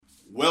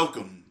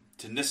Welcome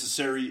to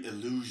Necessary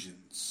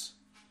Illusions.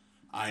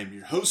 I am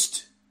your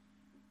host,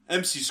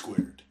 MC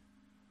Squared.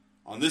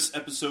 On this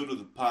episode of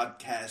the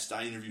podcast,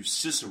 I interview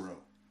Cicerco,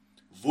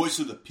 voice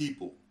of the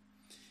people.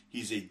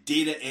 He's a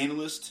data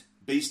analyst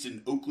based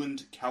in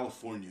Oakland,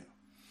 California.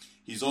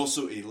 He's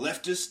also a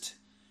leftist,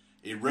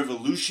 a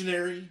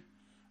revolutionary,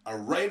 a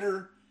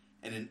writer,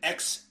 and an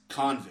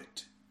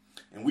ex-convict.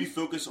 And we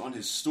focus on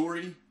his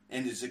story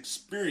and his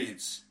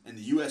experience in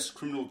the U.S.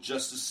 criminal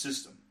justice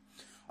system.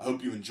 I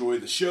hope you enjoy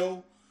the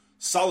show.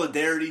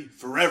 Solidarity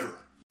forever.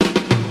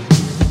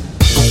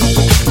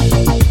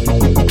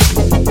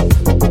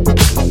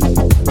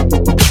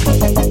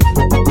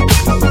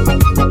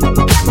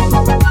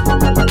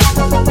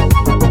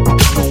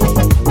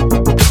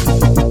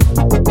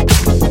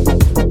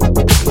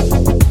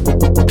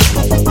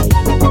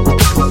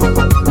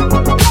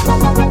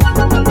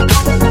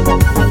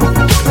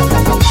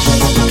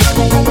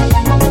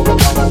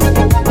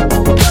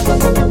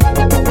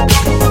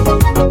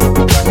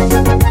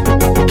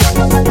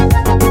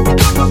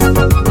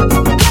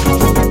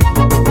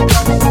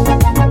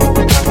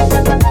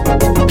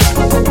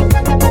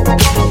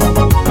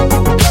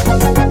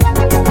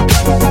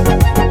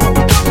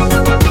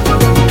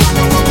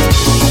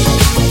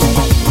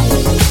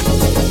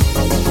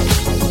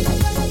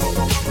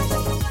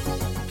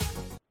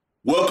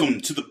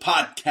 Welcome to the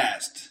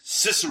podcast,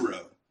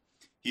 Cicerco.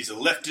 He's a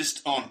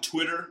leftist on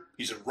Twitter.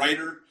 He's a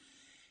writer.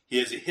 He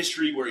has a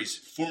history where he's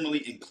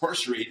formerly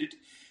incarcerated.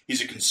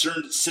 He's a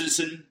concerned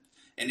citizen,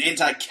 an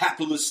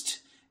anti-capitalist,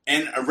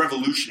 and a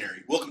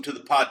revolutionary. Welcome to the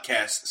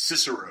podcast,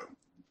 Cicerco.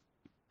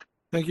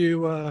 Thank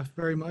you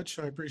very much.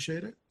 I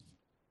appreciate it.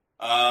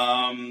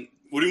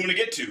 What do you want to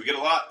get to? We got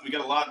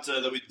a lot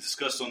that we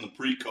discussed on the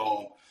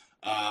pre-call.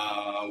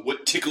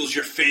 What tickles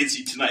your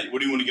fancy tonight? What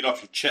do you want to get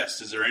off your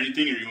chest? Is there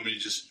anything, or you want me to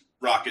just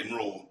rock and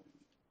roll?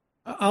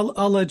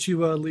 I'll let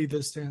you lead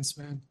this dance,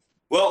 man.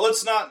 Well,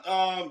 let's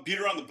not beat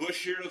around the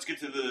bush here. Let's get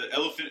to the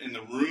elephant in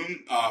the room.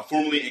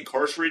 Formerly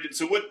incarcerated.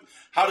 So,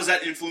 how does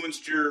that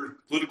influence your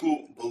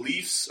political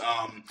beliefs?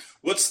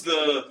 What's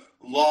the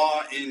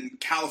law in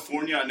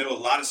California? I know a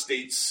lot of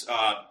states,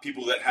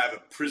 people that have a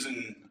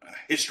prison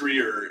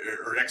history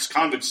or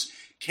ex-convicts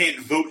can't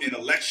vote in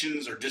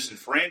elections or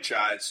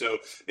disenfranchised. So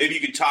maybe you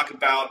could talk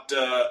about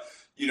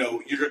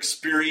your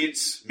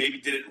experience. Maybe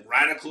did it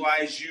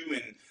radicalize you,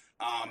 and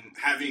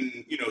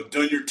having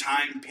done your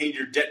time, paid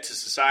your debt to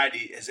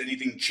society, has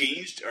anything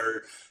changed,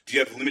 or do you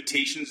have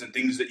limitations and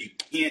things that you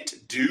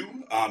can't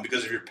do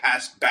because of your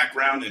past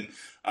background and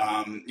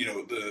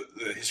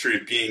the history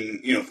of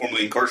being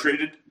formerly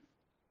incarcerated?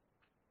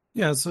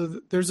 Yeah,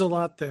 so there's a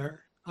lot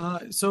there.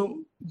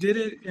 So did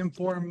it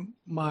inform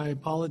my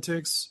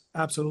politics?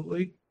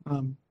 Absolutely.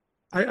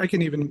 I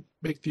can even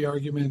make the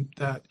argument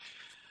that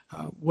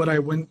what I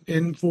went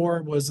in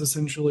for was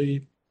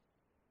essentially,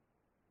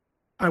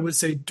 I would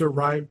say,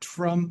 derived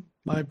from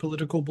my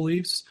political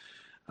beliefs.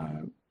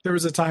 There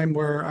was a time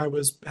where I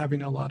was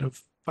having a lot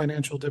of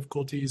financial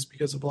difficulties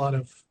because of a lot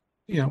of,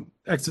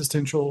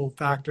 existential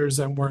factors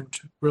that weren't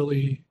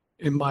really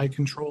in my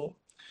control.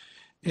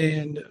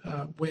 And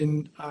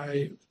when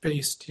I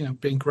faced,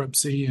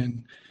 bankruptcy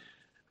and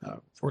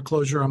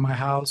foreclosure on my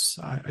house,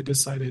 I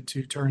decided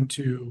to turn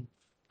to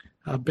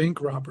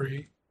bank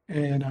robbery.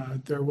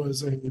 And there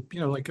was a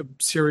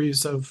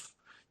series of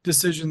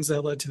decisions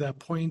that led to that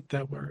point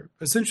that were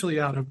essentially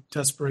out of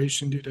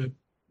desperation due to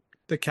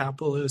the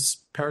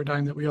capitalist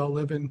paradigm that we all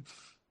live in.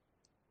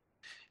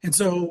 And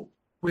so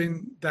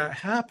when that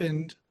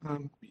happened, I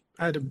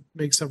had to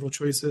make several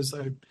choices.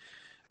 I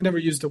never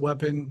used a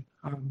weapon.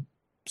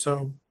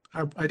 So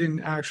I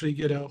didn't actually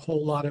get a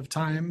whole lot of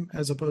time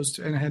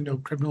and I had no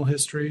criminal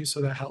history,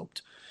 so that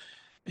helped.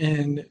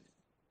 And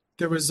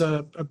there was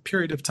a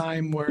period of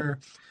time where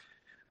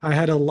I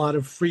had a lot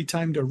of free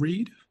time to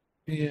read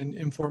and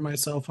inform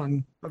myself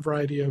on a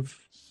variety of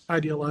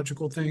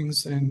ideological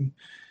things. And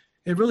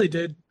it really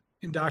did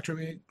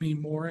indoctrinate me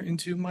more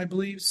into my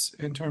beliefs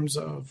in terms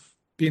of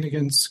being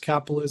against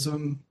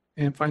capitalism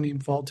and finding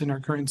fault in our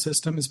current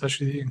system,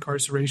 especially the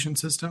incarceration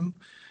system.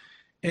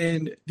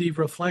 And the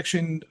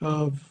reflection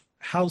of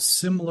how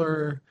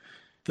similar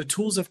the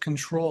tools of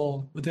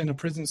control within a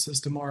prison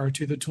system are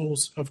to the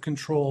tools of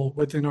control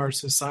within our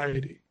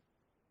society.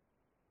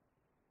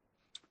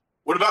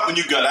 What about when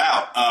you got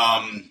out?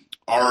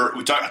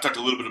 I talked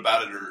a little bit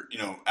about it, or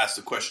asked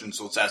the question,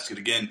 so let's ask it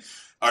again.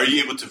 Are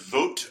you able to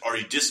vote? Are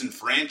you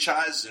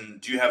disenfranchised? And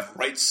do you have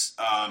rights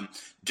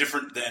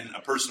different than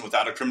a person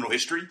without a criminal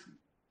history?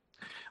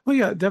 Well,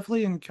 yeah,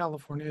 definitely in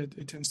California,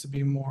 it tends to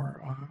be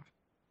more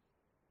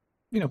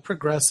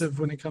progressive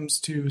when it comes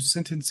to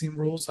sentencing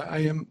rules. I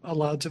am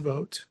allowed to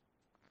vote.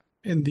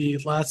 In the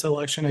last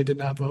election, I did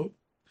not vote.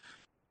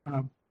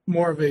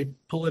 More of a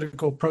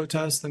political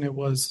protest than it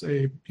was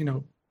a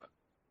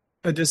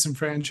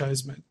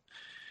disenfranchisement.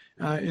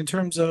 In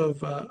terms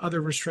of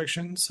other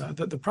restrictions,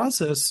 the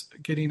process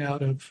getting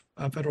out of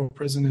federal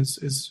prison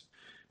is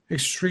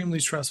extremely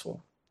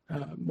stressful.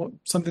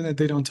 Something that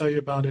they don't tell you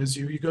about is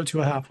you go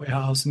to a halfway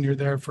house and you're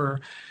there for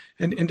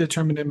an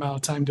indeterminate amount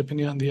of time,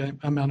 depending on the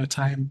amount of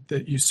time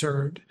that you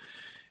served.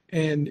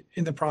 And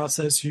in the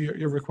process,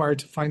 you're required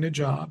to find a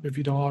job if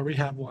you don't already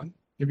have one.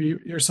 If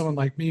you're someone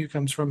like me who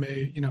comes from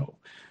a,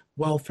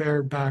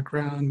 welfare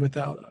background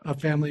without a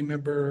family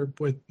member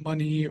with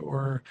money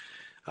or,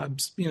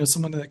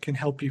 someone that can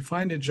help you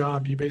find a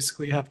job, you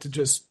basically have to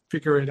just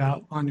figure it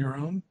out on your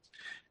own.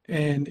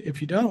 And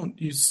if you don't,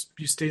 you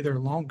stay there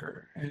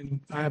longer.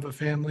 And I have a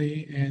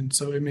family, and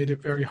so it made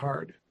it very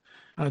hard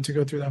to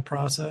go through that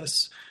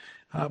process.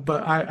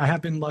 But I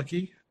have been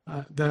lucky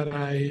that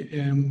I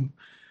am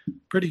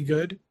pretty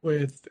good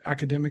with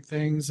academic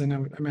things, and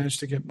I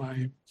managed to get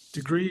my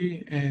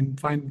degree and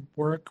find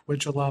work,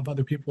 which a lot of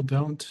other people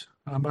don't.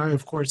 I,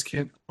 of course,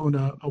 can't own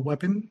a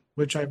weapon,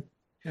 which I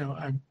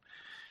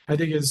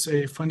think is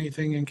a funny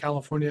thing in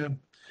California,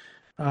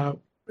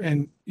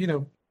 and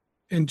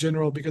in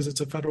general, because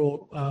it's a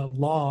federal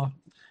law,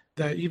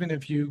 that even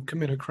if you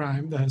commit a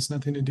crime that has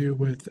nothing to do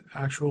with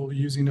actual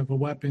using of a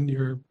weapon,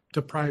 you're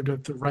deprived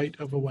of the right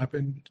of a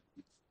weapon.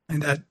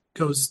 And that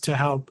goes to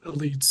how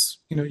elites,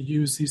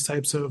 use these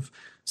types of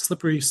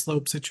slippery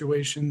slope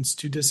situations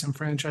to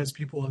disenfranchise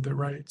people of their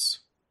rights.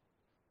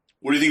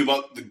 What do you think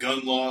about the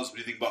gun laws? What do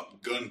you think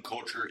about gun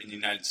culture in the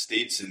United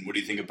States? And what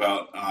do you think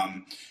about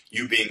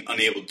you being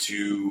unable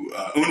to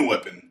own a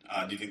weapon?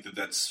 Do you think that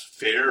that's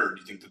fair, or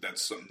do you think that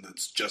that's something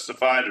that's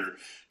justified, or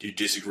do you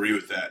disagree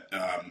with that,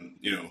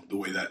 the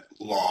way that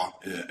law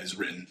is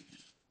written?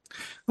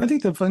 I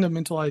think the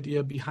fundamental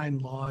idea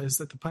behind law is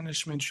that the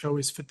punishment should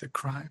always fit the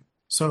crime.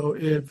 So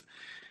if,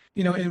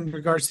 in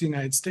regards to the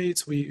United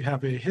States, we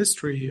have a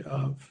history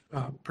of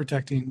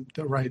protecting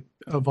the right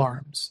of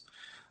arms.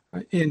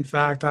 In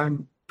fact,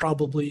 I'm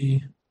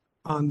probably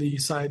on the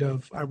side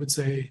of, I would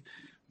say,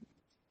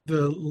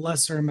 the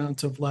lesser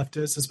amount of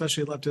leftists,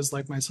 especially leftists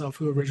like myself,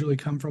 who originally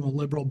come from a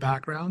liberal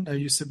background. I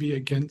used to be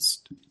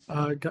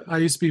I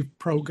used to be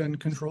pro-gun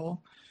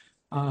control.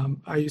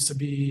 I used to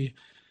be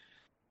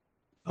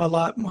a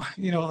lot more,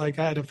 like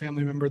I had a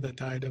family member that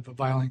died of a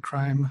violent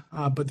crime,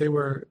 but they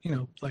were,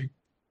 like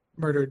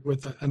murdered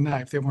with a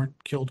knife. They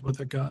weren't killed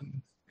with a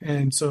gun.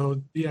 And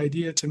so the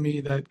idea to me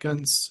that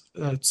guns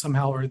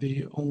somehow are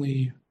the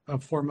only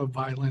form of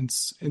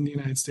violence in the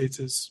United States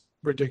is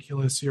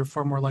ridiculous. You're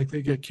far more likely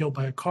to get killed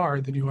by a car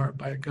than you are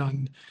by a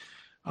gun.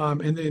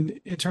 And then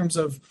in terms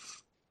of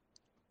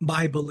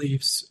my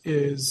beliefs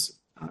is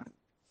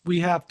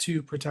we have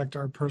to protect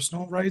our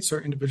personal rights,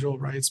 our individual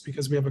rights,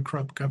 because we have a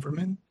corrupt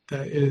government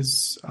that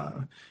is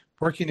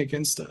working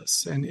against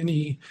us. And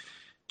any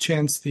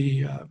chance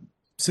the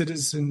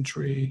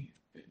citizenry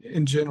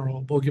in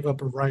general will give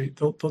up a right,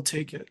 they'll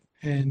take it.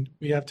 And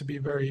we have to be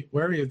very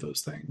wary of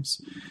those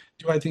things.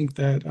 Do I think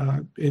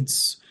that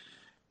it's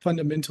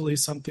fundamentally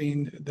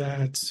something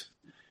that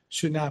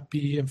should not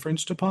be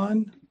infringed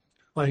upon?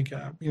 Like,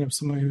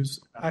 someone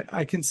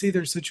I can see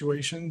there's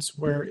situations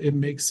where it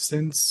makes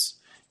sense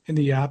in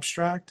the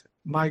abstract.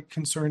 My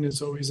concern is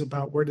always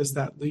about where does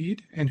that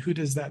lead and who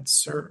does that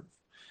serve?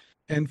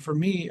 And for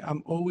me,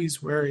 I'm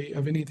always wary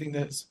of anything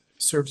that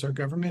serves our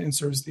government and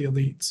serves the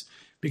elites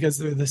because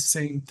they're the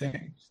same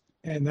thing.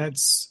 And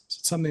that's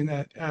something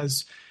that,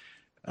 as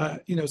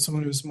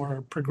someone who's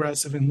more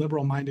progressive and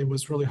liberal minded,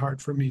 was really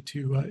hard for me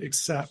to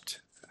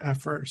accept at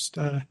first.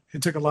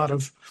 It took a lot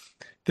of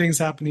things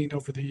happening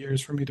over the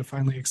years for me to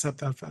finally accept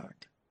that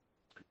fact.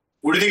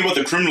 What do you think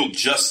about the criminal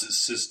justice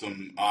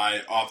system?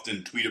 I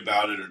often tweet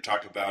about it or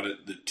talk about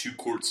it. The two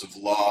courts of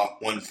law,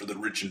 one for the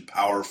rich and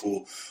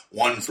powerful,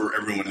 one for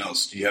everyone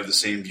else. Do you have the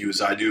same view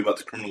as I do about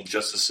the criminal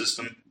justice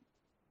system?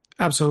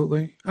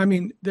 Absolutely. I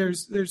mean,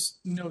 there's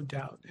no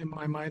doubt in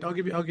my mind. I'll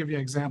give you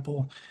an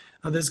example.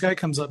 This guy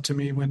comes up to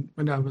me when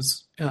I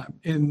was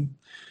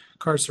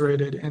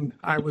incarcerated, and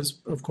I was,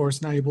 of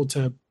course, not able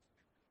to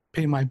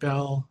pay my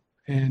bail,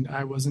 and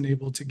I wasn't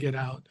able to get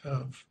out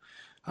of.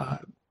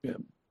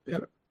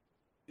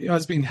 I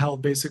was being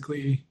held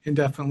basically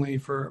indefinitely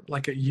for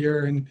like a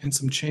year and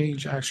some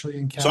change actually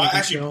in So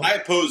county jail. I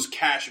oppose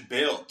cash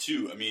bail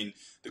too. I mean,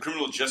 the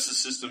criminal justice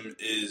system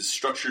is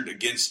structured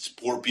against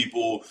poor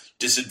people,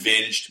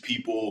 disadvantaged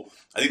people.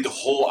 I think the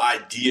whole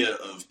idea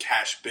of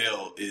cash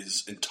bail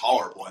is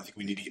intolerable. I think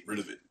we need to get rid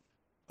of it.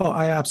 Oh,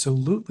 I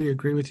absolutely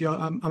agree with you.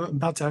 I'm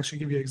about to actually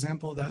give you an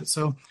example of that.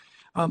 So,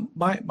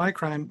 my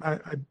crime, I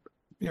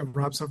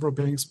robbed several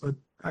banks, but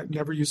I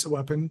never used a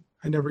weapon.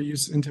 I never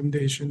used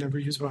intimidation, never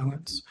used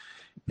violence.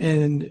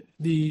 And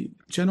the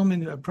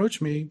gentleman that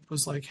approached me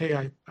was like,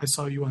 "Hey, I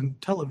saw you on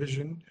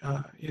television.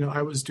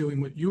 I was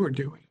doing what you were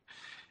doing."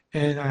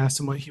 And I asked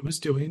him what he was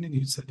doing, and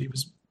he said he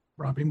was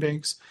robbing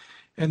banks.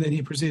 And then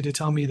he proceeded to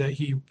tell me that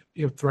he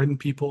threatened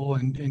people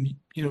and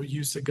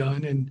used a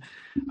gun.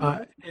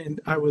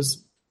 And I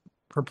was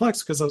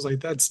perplexed because I was like,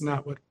 that's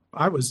not what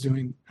I was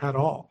doing at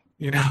all.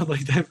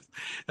 Like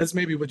that's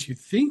maybe what you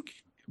think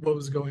what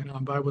was going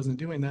on, but I wasn't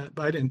doing that.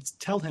 But I didn't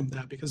tell him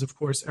that because, of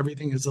course,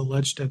 everything is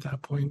alleged at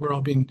that point. We're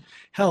all being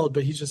held,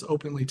 but he's just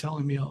openly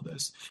telling me all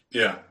this.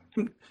 Yeah.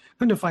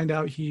 Come to find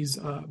out, he's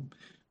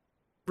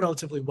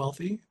relatively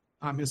wealthy.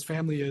 His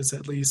family is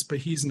at least, but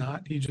he's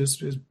not. He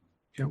just is,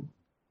 you know,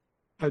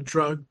 a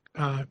drug,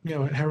 a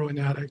heroin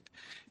addict,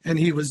 and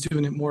he was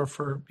doing it more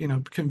for,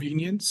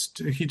 convenience.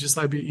 He just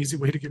thought it'd be an easy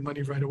way to get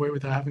money right away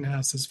without having to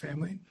ask his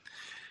family.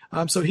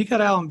 So he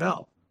got Alan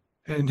Bell,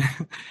 and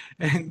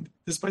and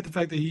despite the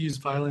fact that he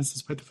used violence,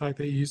 despite the fact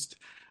that he used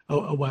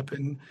a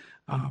weapon,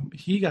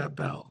 he got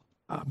Bell,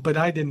 but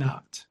I did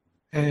not.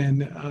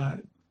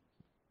 And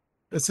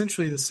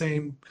essentially the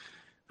same,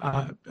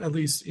 at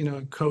least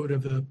code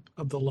of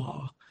the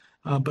law,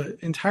 but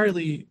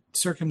entirely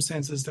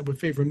circumstances that would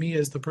favor me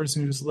as the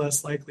person who's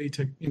less likely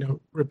to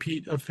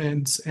repeat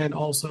offense and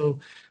also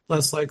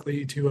less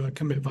likely to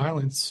commit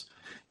violence.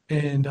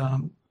 And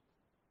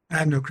I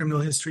have no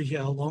criminal history. He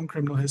had a long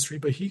criminal history,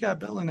 but he got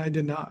bail and I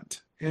did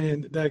not.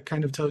 And that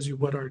kind of tells you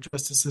what our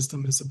justice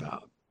system is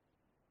about.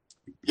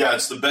 Yeah,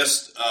 it's the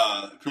best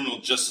criminal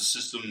justice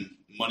system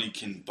money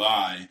can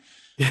buy.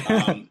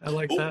 I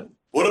like that.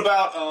 What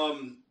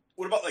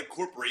about like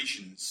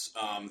corporations?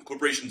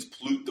 Corporations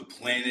pollute the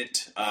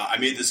planet. I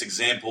made this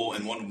example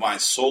in one of my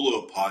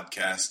solo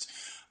podcasts.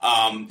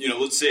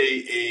 Let's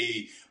say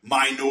a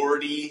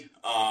minority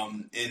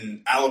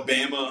in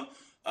Alabama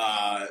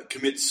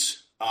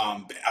commits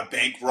a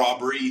bank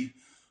robbery,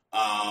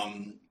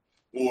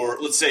 or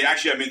let's say,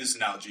 actually, I made this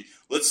analogy.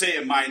 Let's say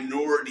a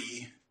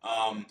minority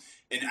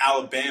in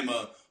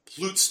Alabama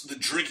pollutes the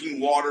drinking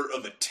water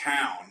of a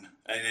town,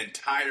 an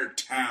entire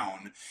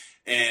town.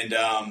 And,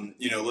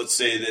 let's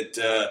say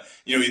that,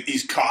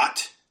 he's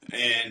caught.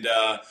 And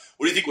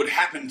what do you think would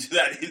happen to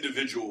that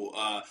individual?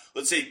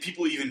 Let's say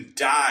people even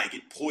die,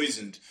 get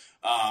poisoned.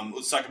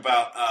 Let's talk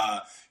about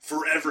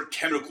forever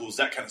chemicals,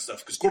 that kind of stuff.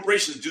 Because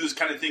corporations do this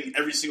kind of thing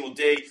every single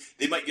day.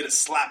 They might get a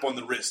slap on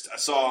the wrist. I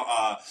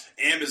saw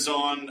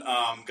Amazon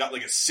got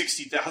like a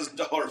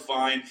 $60,000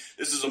 fine.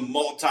 This is a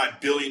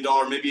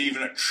multi-billion-dollar, maybe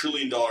even $1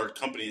 trillion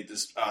company at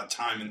this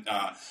time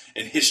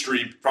in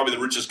history. Probably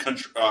the richest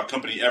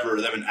company ever.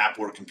 Them and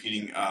Apple are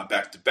competing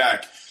back to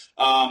back.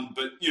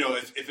 But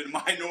if a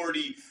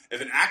minority,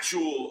 if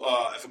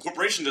a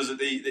corporation does it,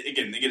 they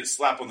get a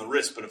slap on the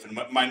wrist. But if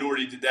a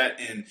minority did that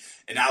in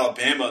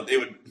Alabama, they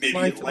would maybe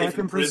get life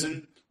in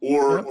prison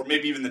or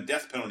maybe even the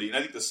death penalty. And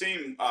I think the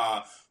same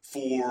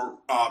for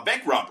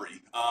bank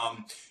robbery.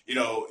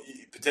 You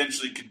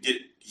potentially could get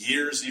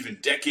years, even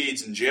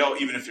decades in jail,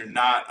 even if you're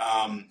not,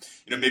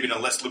 maybe in a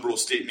less liberal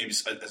state, maybe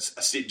a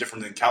state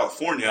different than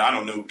California. I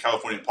don't know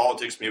California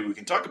politics. Maybe we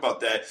can talk about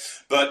that.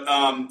 But,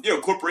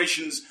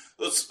 corporations,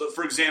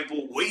 for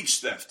example, wage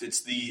theft.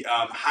 It's the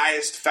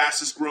highest,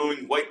 fastest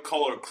growing white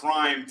collar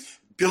crime.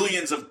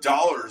 Billions of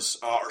dollars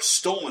are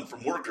stolen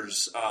from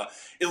workers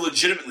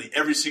illegitimately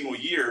every single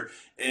year,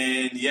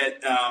 and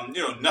yet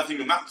nothing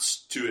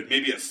amounts to it.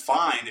 Maybe a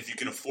fine if you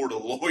can afford a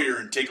lawyer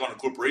and take on a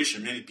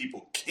corporation. Many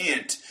people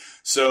can't.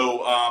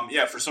 So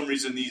for some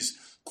reason these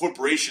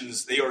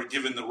corporations, they are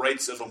given the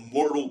rights of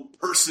immortal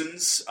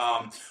persons,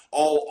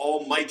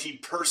 almighty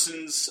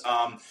persons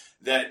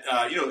that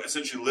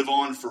essentially live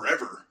on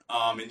forever.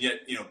 And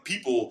yet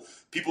people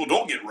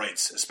don't get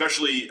rights,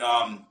 especially.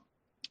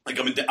 Like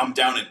I'm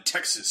down in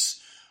Texas,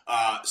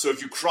 so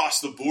if you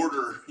cross the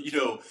border,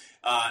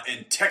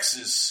 in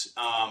Texas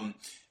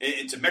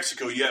into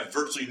Mexico, you have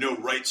virtually no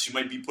rights. You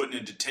might be put in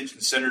a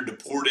detention center,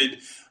 deported,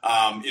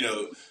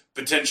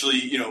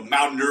 potentially,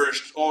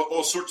 malnourished,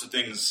 all sorts of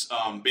things.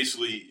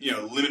 Basically,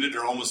 limited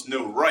or almost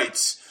no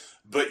rights.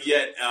 But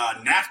yet,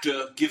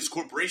 NAFTA gives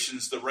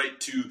corporations the right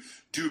to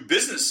do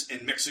business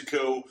in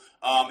Mexico,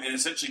 and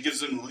essentially gives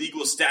them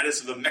legal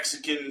status of a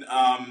Mexican,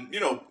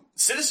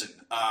 citizen,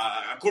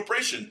 a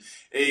corporation,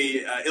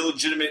 a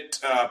illegitimate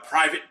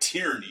private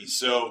tyranny.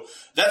 So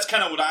that's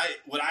kind of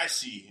what I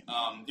see.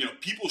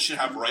 People should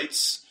have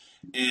rights,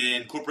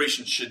 and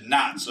corporations should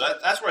not. So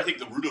that's where I think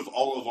the root of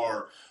all of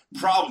our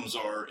problems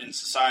are in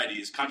society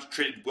is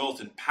concentrated wealth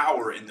and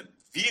power, and the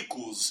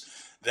vehicles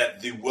that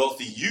the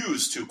wealthy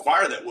use to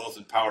acquire that wealth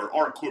and power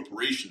are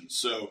corporations.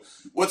 So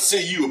what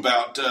say you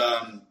about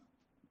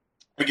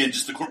again,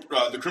 just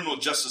the criminal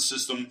justice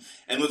system,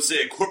 and let's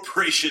say a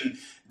corporation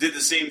did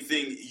the same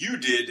thing you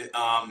did?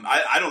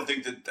 I don't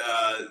think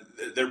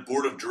that their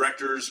board of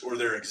directors or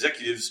their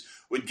executives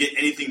would get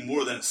anything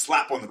more than a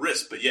slap on the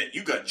wrist, but yet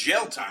you got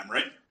jail time,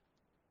 right?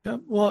 Yeah,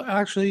 well,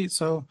 actually,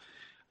 so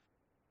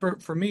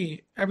for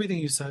me, everything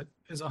you said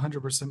is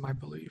 100% my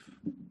belief.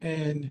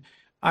 And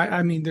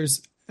I mean,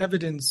 there's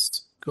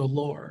evidence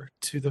galore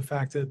to the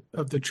fact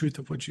of the truth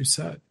of what you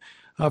said.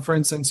 For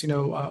instance,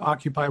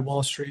 Occupy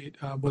Wall Street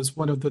was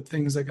one of the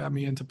things that got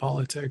me into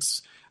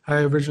politics.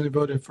 I originally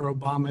voted for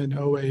Obama in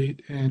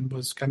 '08 and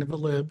was kind of a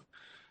lib.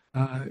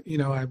 I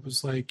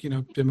was like,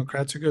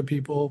 Democrats are good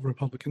people,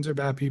 Republicans are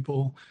bad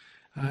people.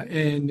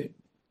 And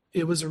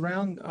it was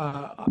around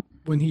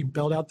when he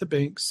bailed out the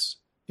banks.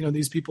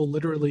 These people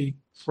literally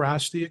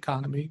crashed the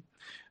economy,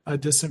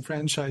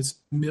 disenfranchised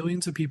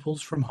millions of people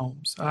from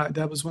homes.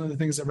 That was one of the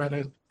things that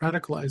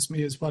radicalized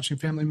me, is watching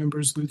family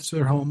members lose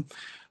their home.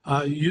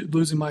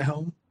 Losing my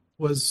home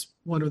was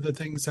one of the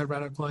things that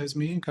radicalized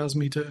me and caused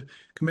me to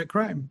commit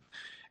crime.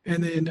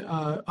 And then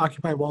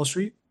Occupy Wall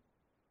Street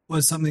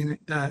was something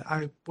that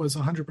I was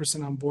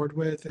 100% on board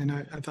with. And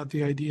I thought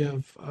the idea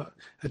of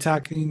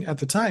attacking at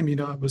the time,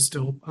 I was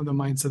still on the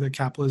mindset that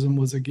capitalism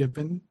was a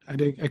given. I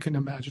couldn't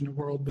imagine a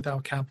world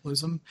without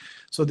capitalism.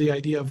 So the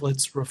idea of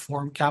let's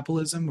reform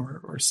capitalism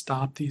or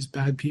stop these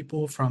bad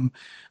people from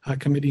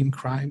committing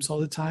crimes all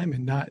the time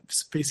and not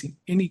facing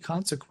any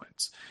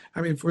consequence.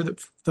 I mean, for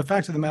the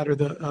fact of the matter,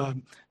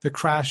 the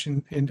crash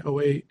in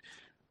 '08,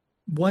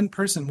 one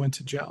person went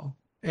to jail.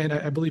 And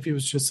I believe he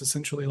was just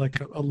essentially like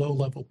a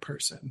low-level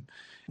person.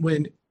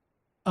 When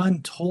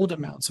untold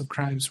amounts of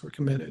crimes were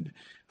committed,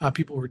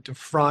 people were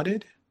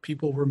defrauded,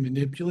 people were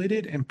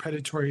manipulated, and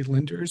predatory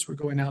lenders were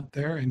going out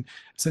there and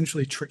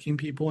essentially tricking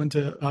people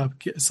into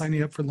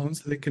signing up for loans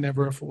that they could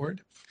never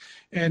afford.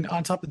 And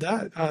on top of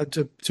that,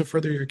 to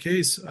further your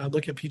case,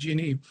 look at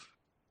PG&E.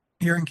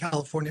 Here in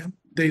California,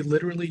 they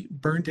literally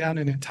burned down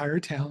an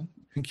entire town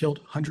and killed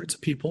hundreds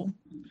of people.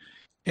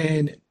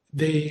 And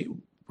they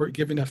were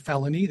given a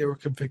felony. They were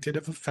convicted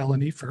of a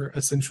felony for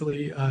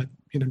essentially,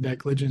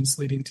 negligence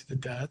leading to the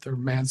death or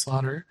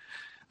manslaughter.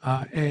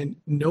 And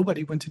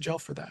nobody went to jail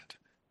for that.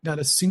 Not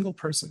a single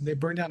person. They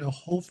burned down a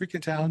whole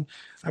freaking town.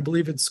 I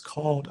believe it's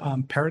called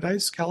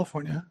Paradise,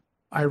 California,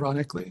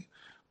 ironically,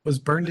 was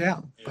burned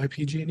down by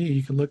PG&E.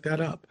 You can look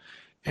that up.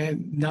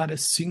 And not a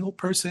single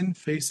person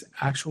faced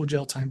actual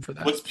jail time for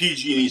that. What's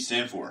PG&E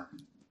stand for?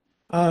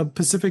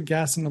 Pacific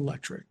Gas and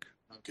Electric.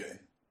 Okay.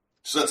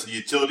 So that's the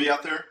utility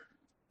out there?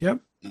 Yep.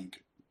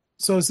 Okay.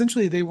 So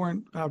essentially, they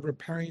weren't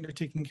repairing or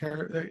taking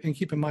care. And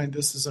keep in mind,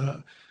 this is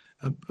a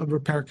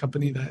repair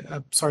company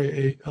a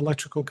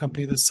electrical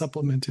company that's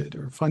supplemented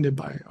or funded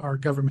by our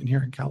government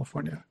here in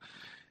California.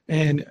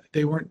 And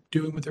they weren't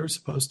doing what they were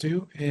supposed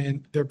to,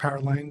 and their power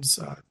lines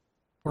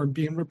weren't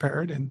being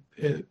repaired, and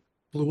it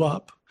blew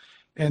up.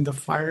 And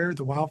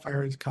the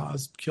wildfire it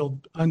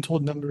killed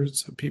untold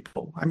numbers of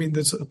people. I mean,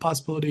 there's a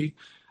possibility.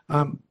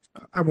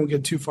 I won't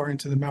get too far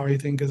into the Maui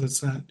thing because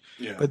it's not,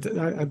 but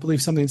I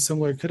believe something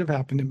similar could have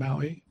happened in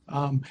Maui.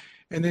 And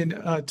then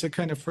to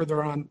kind of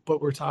further on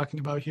what we're talking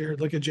about here,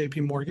 look at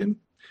JP Morgan.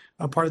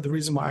 Part of the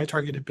reason why I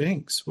targeted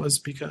banks was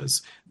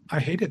because I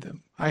hated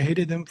them. I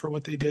hated them for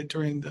what they did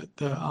during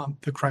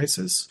the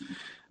crisis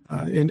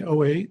in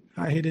 '08.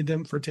 I hated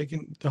them for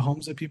taking the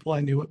homes of people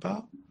I knew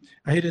about.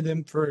 I hated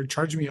them for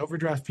charging me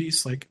overdraft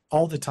fees like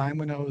all the time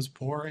when I was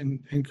poor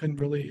and couldn't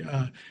really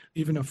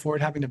even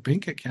afford having a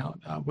bank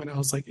account when I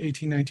was like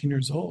 18, 19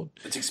 years old.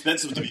 It's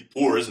expensive to be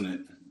poor, isn't it?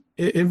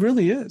 It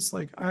really is.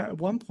 Like at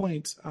one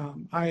point,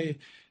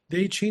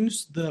 they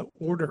changed the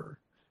order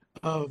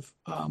of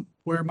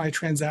where my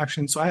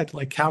transactions. So I had to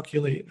like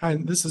calculate,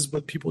 and this is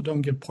what people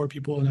don't give poor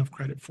people enough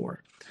credit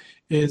for,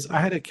 is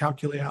I had to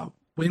calculate out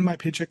when my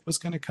paycheck was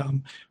going to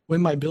come,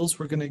 when my bills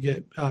were going to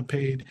get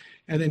paid,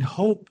 and then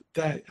hope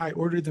that I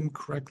ordered them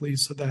correctly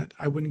so that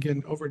I wouldn't get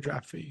an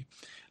overdraft fee.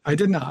 I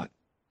did not.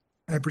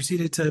 I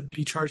proceeded to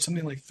be charged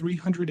something like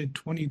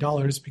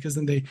 $320 because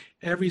then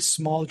every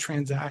small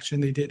transaction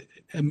they did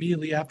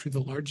immediately after the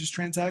largest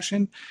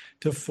transaction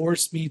to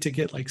force me to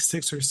get like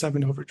 6 or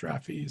 7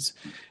 overdraft fees.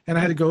 And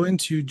I had to go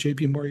into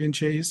JP Morgan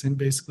Chase and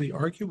basically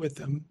argue with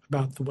them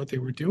about what they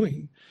were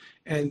doing.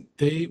 And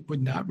they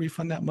would not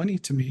refund that money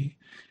to me.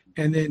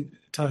 And then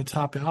to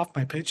top it off,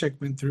 my paycheck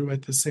went through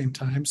at the same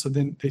time. So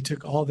then they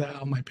took all that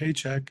out of my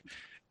paycheck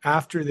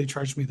after they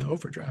charged me the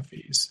overdraft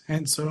fees.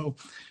 And so,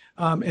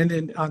 and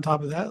then on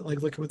top of that,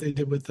 like look at what they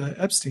did with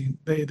Epstein.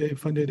 They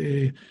funded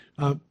a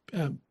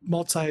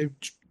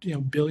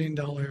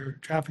multi-billion-dollar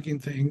trafficking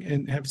thing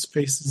and have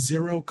faced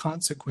zero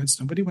consequence.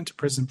 Nobody went to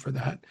prison for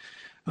that.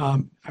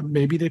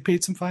 Maybe they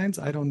paid some fines.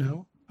 I don't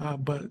know.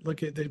 But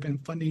they've been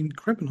funding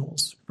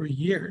criminals for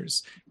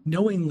years,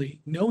 knowing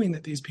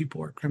that these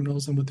people are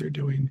criminals and what they're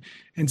doing,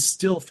 and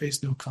still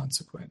face no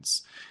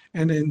consequence.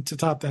 And then to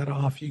top that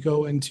off, you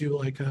go into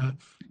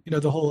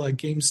the whole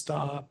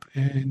GameStop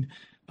and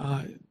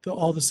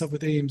all the stuff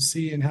with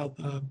AMC and how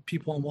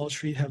people on Wall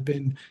Street have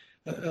been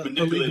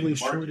illegally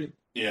shorted.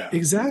 Yeah,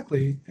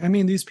 exactly. I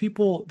mean, these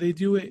people, they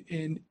do it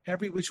in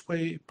every which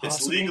way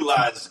possible. It's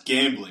legalized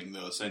gambling,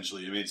 though,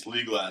 essentially. I mean, it's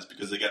legalized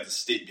because they got the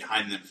state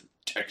behind them for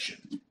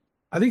protection.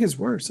 I think it's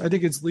worse. I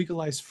think it's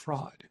legalized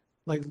fraud.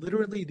 Like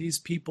literally, these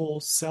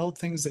people sell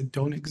things that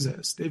don't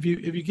exist. If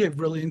you get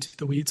really into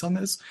the weeds on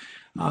this,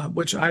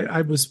 which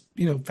I was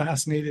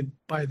fascinated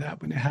by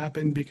that when it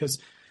happened because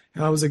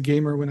I was a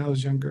gamer when I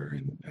was younger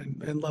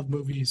and loved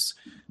movies,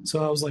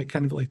 so I was like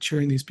kind of like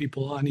cheering these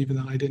people on even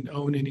though I didn't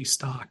own any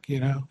stock,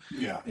 Yeah.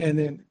 And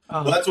then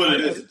well, that's what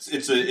it is.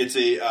 It's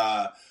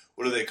a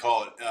what do they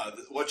call it?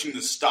 Watching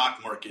the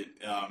stock market.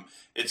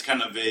 It's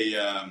kind of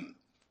a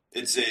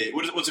it's a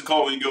what's it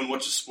called when you go and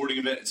watch a sporting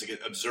event? It's like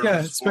an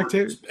observer sport.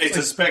 It's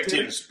a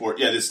spectator sport.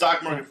 Yeah, the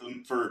stock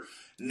market for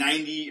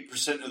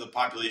 90% of the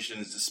population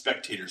is a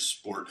spectator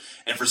sport.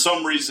 And for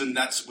some reason,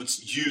 that's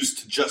what's used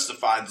to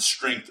justify the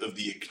strength of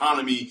the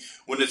economy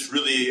when it's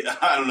really,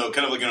 I don't know,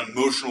 kind of like an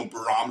emotional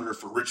barometer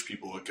for rich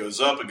people. It goes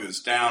up, it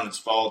goes down, it's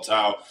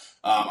volatile.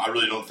 I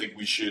really don't think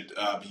we should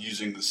be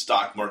using the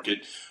stock market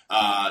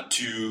as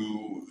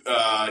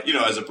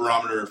a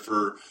barometer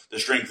for the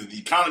strength of the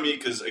economy.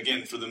 Because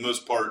again, for the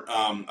most part,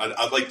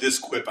 I like this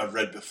quip I've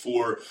read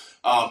before.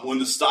 When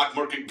the stock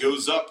market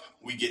goes up,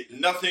 we get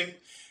nothing.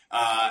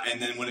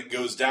 And then when it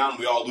goes down,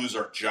 we all lose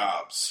our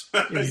jobs.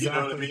 Exactly. You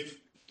know what I mean?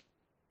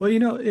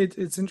 Well,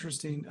 it's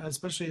interesting,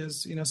 especially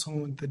as,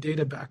 someone with the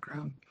data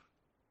background,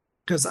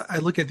 because I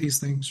look at these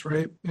things,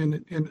 right?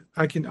 And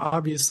I can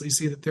obviously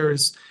see that there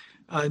is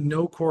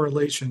no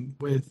correlation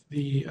with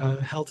the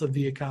health of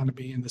the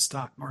economy and the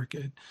stock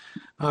market.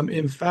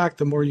 In fact,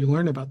 the more you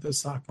learn about the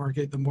stock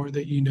market, the more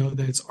that you know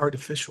that it's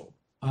artificial.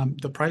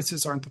 The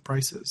prices aren't the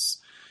prices.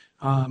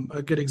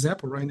 A good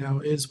example right now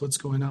is what's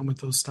going on with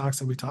those stocks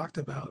that we talked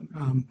about.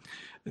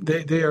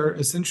 They are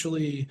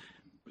essentially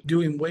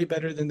doing way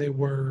better than they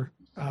were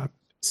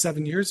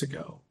 7 years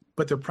ago,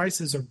 but their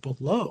prices are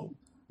below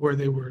where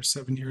they were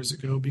 7 years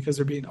ago because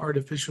they're being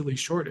artificially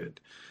shorted.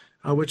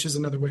 Which is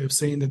another way of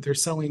saying that they're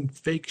selling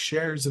fake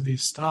shares of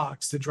these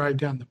stocks to drive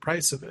down the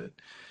price of it.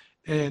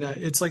 And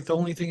it's like the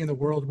only thing in the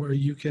world where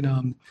you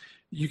can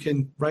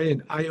write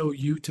an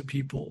IOU to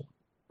people,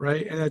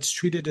 right? And that's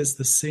treated as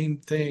the same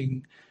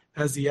thing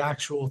as the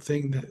actual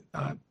thing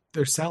that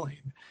they're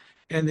selling.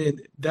 And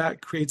then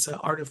that creates an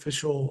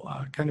artificial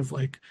kind of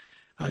like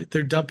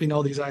they're dumping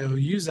all these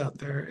IOUs out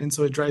there. And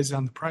so it drives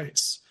down the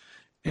price.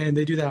 And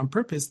they do that on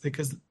purpose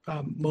because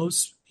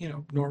most,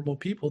 normal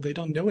people, they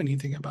don't know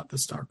anything about the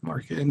stock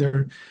market,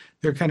 and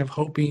they're kind of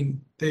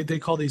hoping. They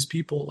call these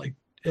people like.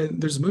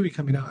 And there's a movie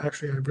coming out.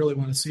 Actually, I really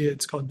want to see it.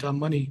 It's called Dumb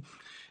Money,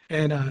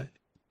 and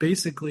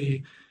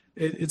basically,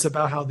 it's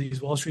about how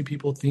these Wall Street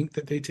people think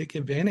that they take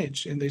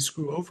advantage and they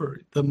screw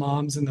over the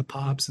moms and the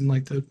pops and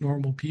like the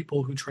normal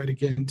people who try to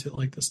get into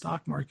like the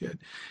stock market,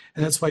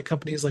 and that's why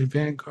companies like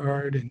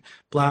Vanguard and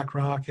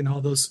BlackRock and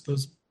all those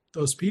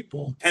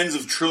people. Tens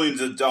of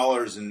trillions of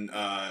dollars in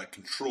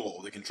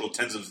control. They control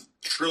tens of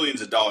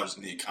trillions of dollars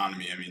in the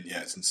economy. I mean,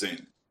 yeah, it's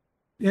insane.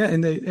 Yeah,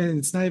 and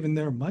it's not even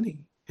their money.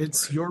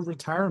 It's right. Your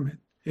retirement.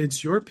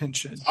 It's your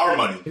pension. It's our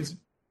money.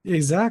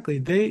 Exactly.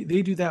 They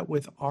do that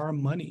with our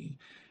money.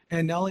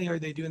 And not only are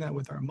they doing that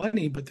with our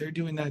money, but they're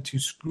doing that to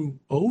screw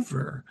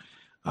over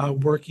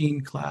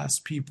working class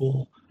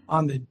people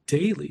on the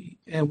daily.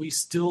 And we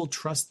still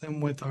trust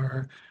them with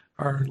our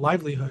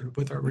livelihood,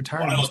 with our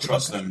retirement. Well, I don't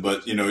trust them,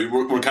 but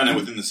we're kind of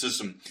within the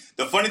system.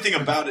 The funny thing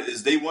about it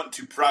is they want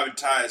to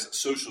privatize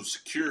Social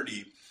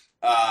Security,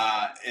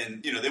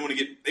 and they want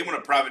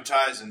to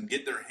privatize and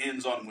get their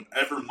hands on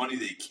whatever money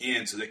they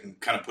can, so they can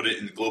kind of put it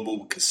in the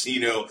global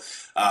casino,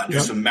 do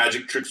some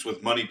magic tricks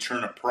with money,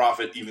 turn a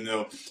profit. Even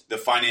though the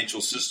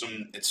financial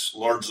system, it's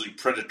largely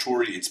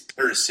predatory, it's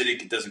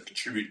parasitic, it doesn't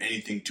contribute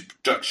anything to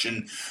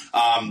production.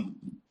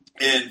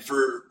 And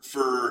for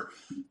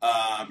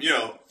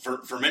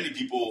many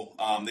people,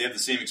 they have the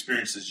same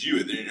experience as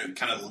you. They're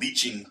kind of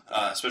leeching,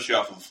 especially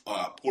off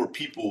of poor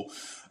people.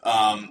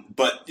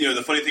 But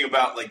the funny thing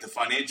about like the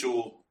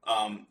financial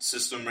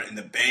system and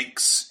the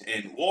banks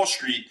and Wall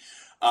Street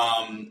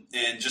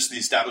and just the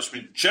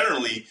establishment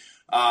generally,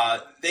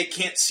 they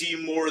can't see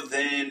more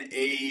than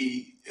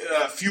a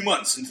few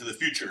months into the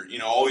future.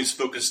 Always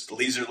focused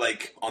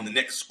laser-like on the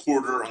next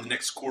quarter, on the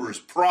next quarter's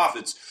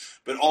profits.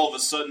 But all of a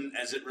sudden,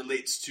 as it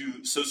relates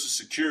to Social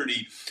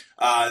Security,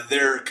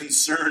 they're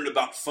concerned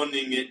about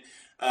funding it,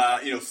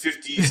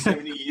 50,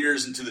 70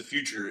 years into the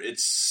future.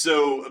 It's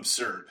so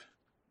absurd.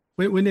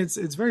 When it's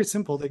very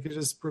simple, they could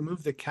just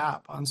remove the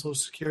cap on Social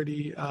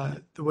Security,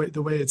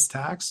 the way it's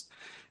taxed,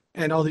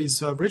 and all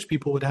these rich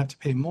people would have to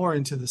pay more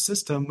into the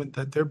system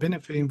that they're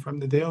benefiting from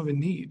that they don't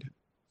even need.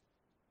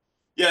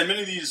 Yeah, and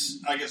many of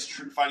these, I guess,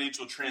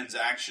 financial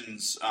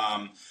transactions,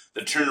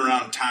 the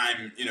turnaround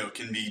time,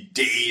 can be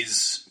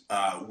days,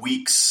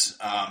 weeks,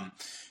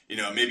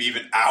 maybe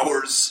even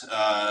hours,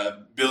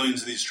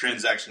 billions of these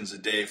transactions a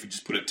day. If we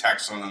just put a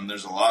tax on them,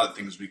 there's a lot of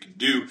things we can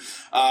do.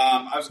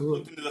 I've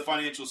looked into the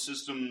financial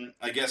system,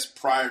 I guess,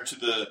 prior to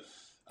the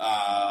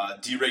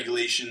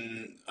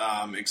deregulation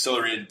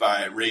accelerated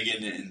by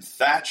Reagan and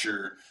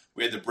Thatcher.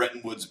 We had the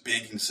Bretton Woods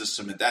banking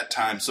system at that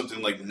time.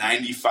 Something like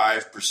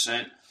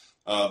 95%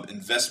 of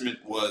investment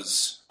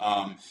was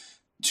going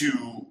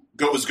to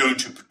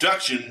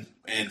production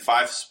and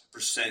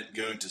 5%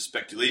 going to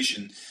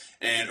speculation.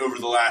 And over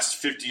the last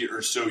 50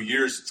 or so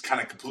years, it's kind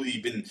of completely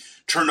been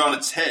turned on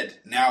its head.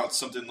 Now it's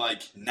something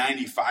like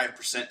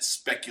 95%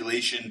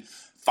 speculation,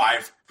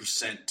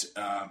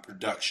 5%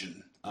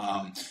 production.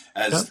 And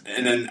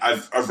then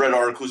I've read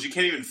articles. You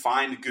can't even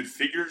find good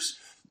figures.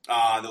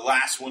 The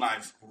last one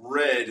I've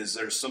read is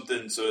there's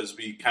something, so as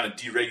we kind of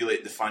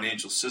deregulate the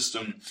financial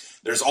system,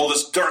 there's all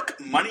this dark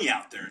money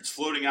out there. It's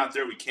floating out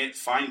there. We can't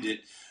find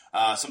it.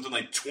 something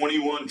like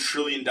 $21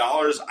 trillion.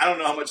 I don't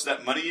know how much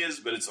that money is,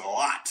 but it's a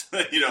lot.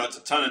 It's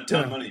a ton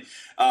of money.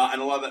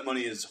 And a lot of that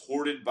money is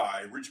hoarded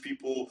by rich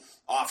people,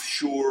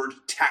 offshored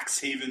tax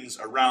havens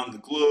around the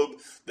globe,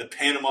 the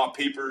Panama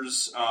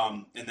Papers,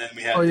 and then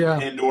we had the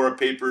Pandora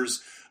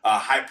Papers,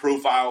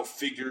 high-profile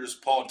figures,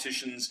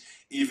 politicians,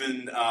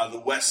 even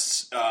the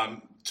West's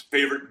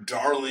favorite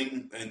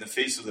darling in the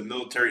face of the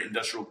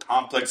military-industrial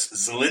complex,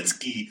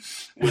 Zelensky,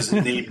 was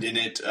named in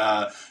it.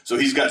 So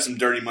he's got some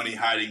dirty money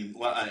hiding.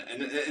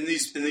 And in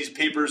these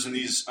papers and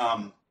these,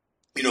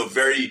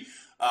 very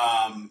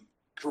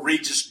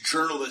courageous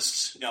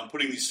journalists,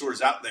 putting these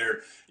stories out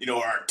there,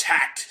 are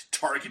attacked,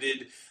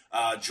 targeted.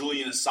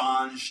 Julian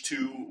Assange,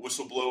 2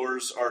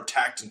 whistleblowers are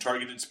attacked and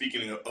targeted.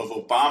 Speaking of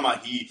Obama,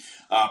 he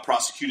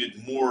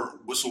prosecuted more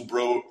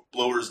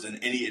whistleblowers than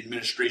any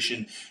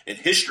administration in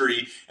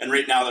history. And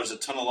right now there's a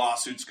ton of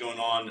lawsuits going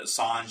on.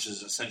 Assange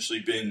has essentially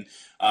been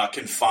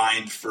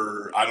confined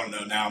for, I don't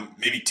know now,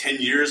 maybe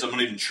 10 years. I'm not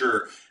even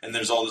sure. And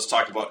there's all this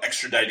talk about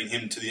extraditing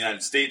him to the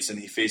United States, and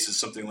he faces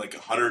something like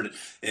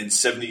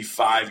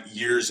 175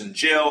 years in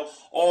jail,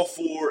 all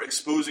for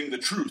exposing the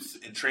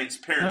truth and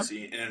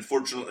transparency. Yep. And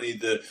unfortunately,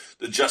 the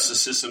justice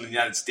system in the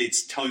United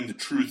States telling the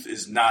truth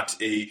is not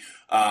a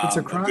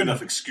good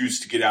enough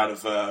excuse to get out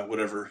of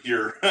whatever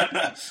your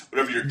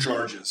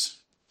charge is.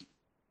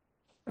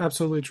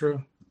 Absolutely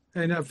true.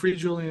 And free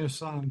Julian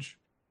Assange.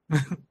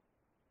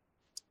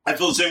 I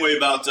feel the same way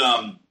about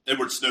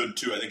Edward Snowden,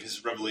 too. I think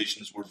his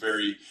revelations were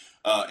very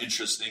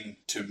interesting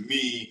to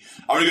me.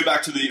 I want to go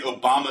back to the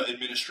Obama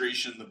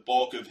administration. The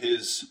bulk of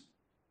his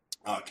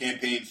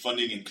campaign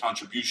funding and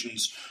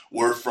contributions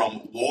were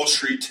from Wall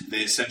Street.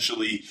 They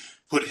essentially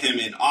put him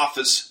in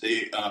office.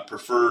 They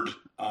preferred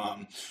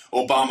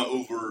Obama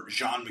over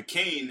John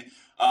McCain.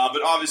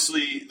 But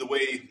obviously, the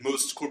way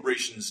most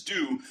corporations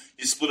do,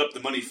 you split up the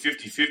money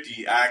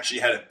 50-50. I actually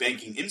had a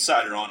banking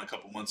insider on a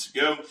couple months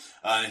ago,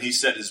 and he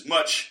said as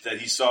much, that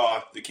he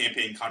saw the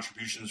campaign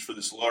contributions for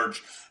this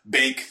large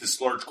bank,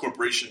 this large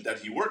corporation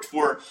that he worked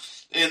for,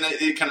 and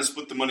they kind of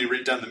split the money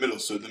right down the middle.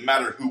 So no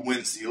matter who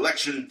wins the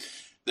election,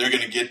 they're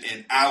going to get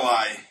an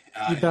ally.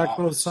 You back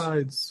both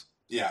sides.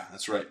 Yeah,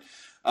 that's right.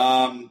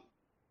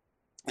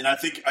 And I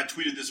think I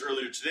tweeted this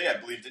earlier today. I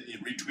believe, didn't you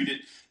retweet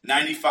it?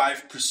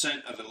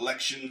 95% of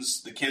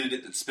elections, the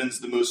candidate that spends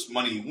the most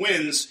money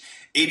wins.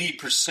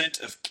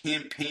 80% of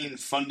campaign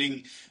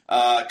funding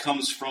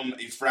comes from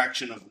a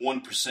fraction of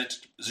 1%,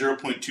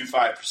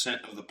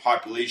 0.25% of the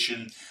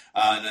population.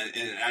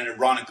 And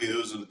ironically,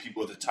 those are the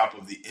people at the top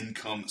of the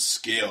income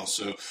scale.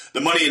 So the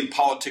money in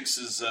politics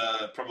is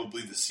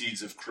probably the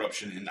seeds of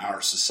corruption in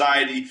our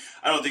society.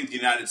 I don't think the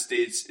United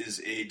States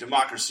is a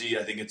democracy.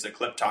 I think it's a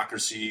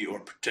kleptocracy,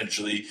 or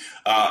potentially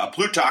a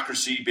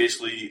plutocracy,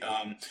 basically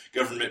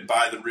government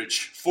by the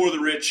rich for the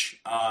rich,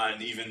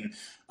 and even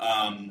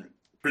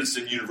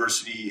Princeton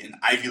University, an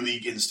Ivy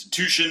League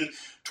institution,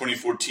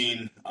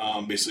 2014,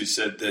 basically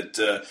said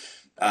that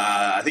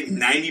I think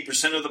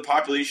 90% of the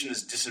population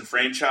is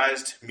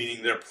disenfranchised,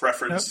 meaning their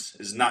preference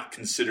is not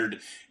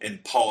considered in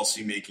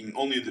policy making.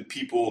 Only the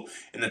people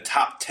in the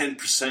top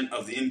 10%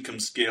 of the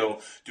income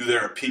scale do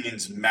their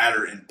opinions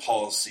matter in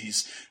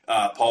policies,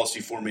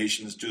 policy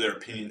formations. Do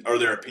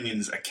their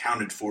opinions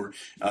accounted for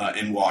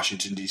in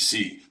Washington,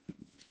 D.C.?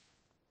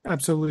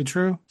 Absolutely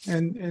true.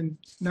 And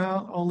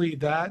not only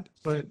that,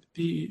 but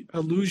the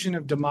illusion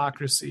of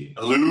democracy.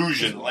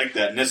 Illusion, I like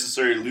that.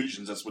 Necessary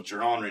illusions. That's what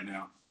you're on right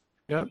now.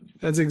 Yep,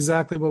 that's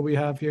exactly what we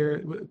have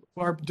here.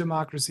 Our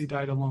democracy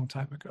died a long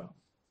time ago.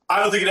 I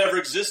don't think it ever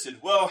existed.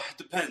 Well, it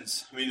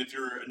depends. I mean, if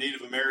you're a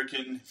Native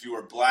American, if you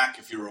were black,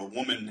 if you were a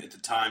woman at the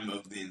time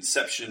of the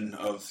inception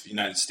of the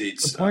United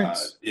States,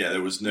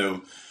 there was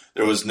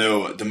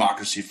no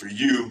democracy for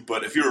you.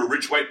 But if you're a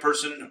rich white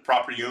person, a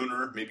property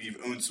owner, maybe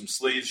you've owned some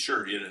slaves,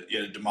 sure, you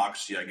had a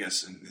democracy, I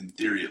guess, in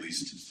theory at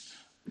least.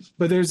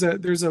 But there's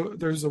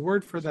a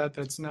word for that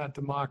that's not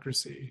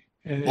democracy.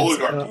 And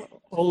oligarchy.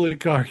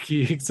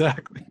 Oligarchy,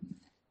 exactly.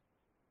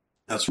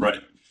 That's right.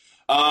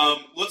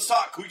 Let's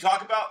talk. Can we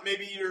talk about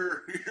maybe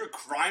your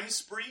crime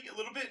spree a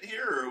little bit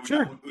here, or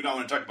we don't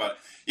want to talk about it?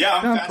 Yeah,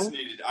 I'm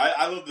fascinated. Cool.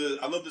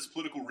 I love this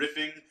political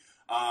riffing.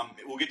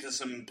 We'll get to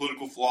some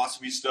political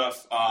philosophy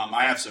stuff.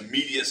 I have some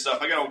media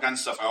stuff. I got all kinds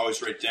of stuff I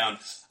always write down.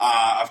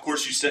 Of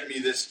course, you sent me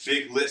this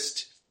big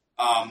list.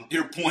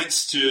 Here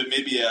points to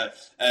maybe a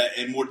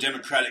more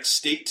democratic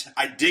state.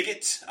 I dig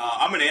it.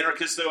 I'm an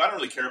anarchist, though. I don't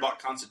really care about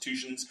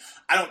constitutions.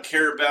 I don't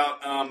care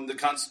about the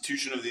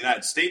Constitution of the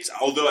United States,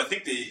 although I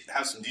think they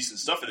have some decent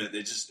stuff in it.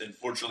 They just,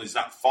 unfortunately, is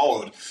not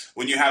followed.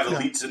 When you have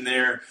elites in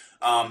there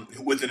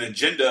with an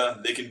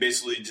agenda, they can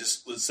basically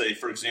just, let's say,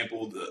 for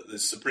example, the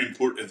Supreme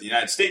Court of the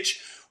United States,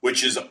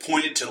 which is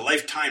appointed to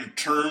lifetime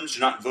terms.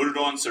 You're not voted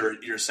on, so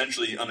you're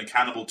essentially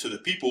unaccountable to the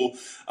people.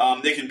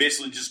 They can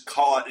basically just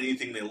call it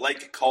anything they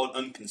like, call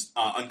it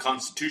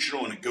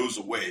unconstitutional, and it goes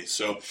away.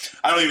 So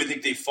I don't even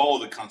think they follow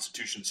the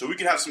Constitution. So we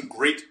could have some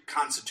great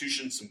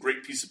Constitution, some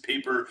great piece of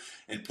paper,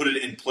 and put it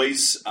in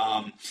place.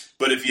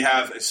 But if you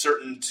have a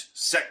certain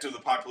sect of the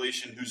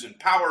population who's in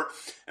power,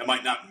 it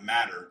might not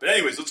matter. But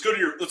anyways, let's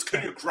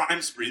your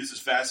crime spree. This is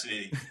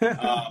fascinating.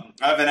 I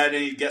haven't had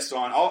any guests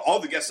on. All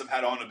the guests I've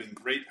had on have been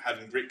great,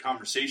 having great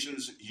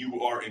conversations.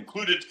 You are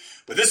included,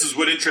 but this is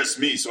what interests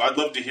me. So I'd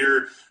love to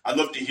hear. I'd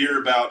love to hear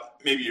about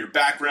maybe your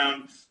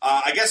background.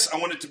 I guess I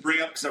wanted to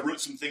bring up because I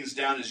wrote some things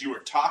down as you were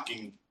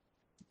talking.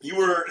 You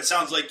were, it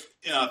sounds like,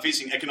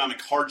 facing economic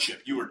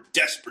hardship. You were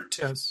desperate.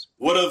 Yes.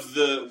 What of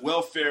the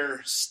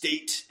welfare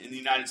state in the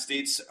United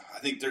States? I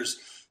think there's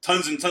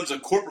tons and tons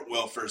of corporate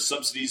welfare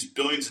subsidies,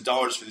 billions of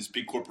dollars for these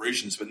big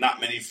corporations, but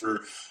not many for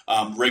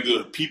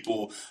regular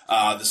people.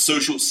 The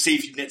social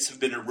safety nets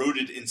have been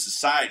eroded in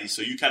society.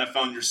 So you kind of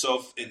found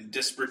yourself in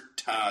desperate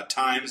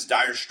times,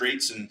 dire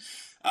straits, and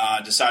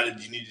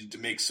decided you needed to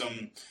make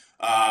some,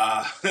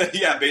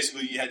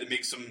 basically you had to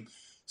make some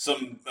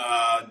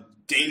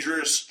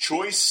dangerous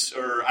choice,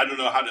 or I don't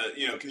know how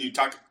to, can you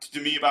talk to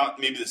me about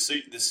maybe the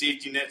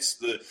safety nets,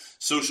 the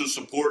social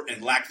support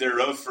and lack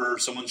thereof for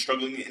someone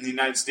struggling in the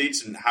United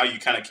States, and how you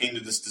kind of came to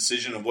this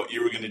decision of what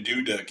you were going to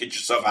do to get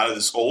yourself out of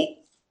this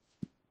hole?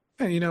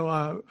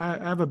 Yeah, I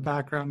have a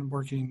background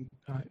working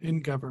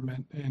in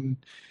government, and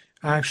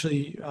I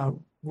actually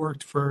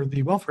worked for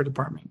the welfare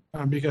department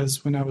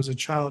because when I was a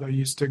child, I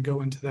used to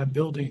go into that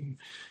building,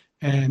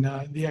 and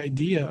the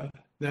idea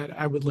that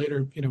I would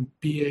later,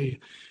 be a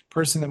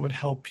person that would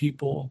help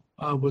people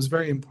was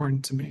very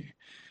important to me.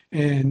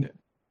 And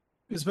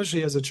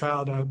especially as a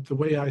child, the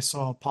way I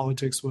saw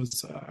politics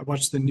was I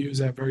watched the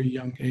news at a very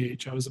young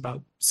age. I was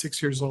about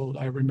 6 years old.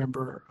 I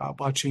remember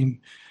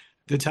watching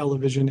the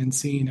television and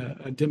seeing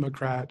a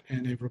Democrat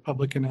and a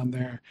Republican on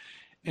there.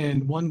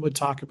 And one would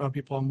talk about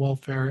people on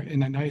welfare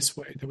in a nice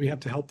way, that we have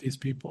to help these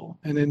people.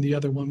 And then the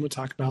other one would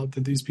talk about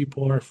that these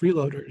people are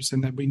freeloaders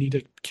and that we need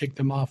to kick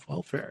them off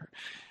welfare.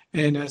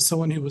 And as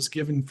someone who was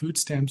given food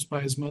stamps by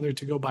his mother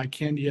to go buy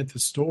candy at the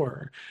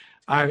store,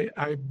 I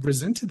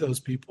resented those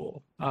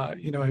people.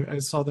 I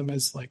saw them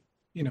as like,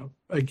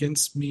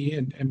 against me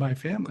and my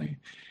family.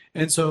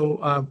 And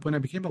so when I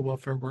became a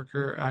welfare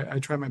worker, I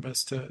tried my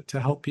best to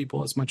help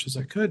people as much as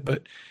I could.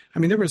 But I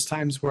mean, there was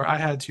times where I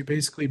had to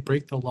basically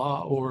break the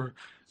law or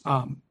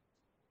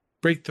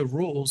break the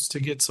rules to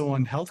get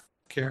someone health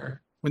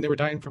care when they were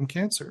dying from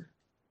cancer.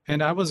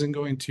 And I wasn't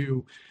going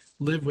to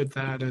live with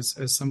that as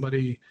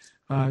somebody,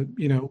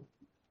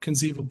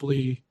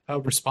 conceivably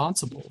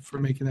responsible for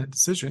making that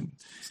decision.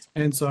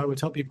 And so I would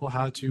tell people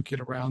how to get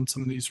around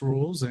some of these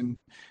rules. And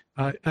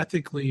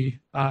ethically,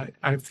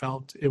 I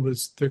felt it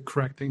was the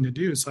correct thing to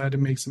do. So I had to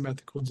make some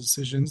ethical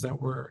decisions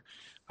that were,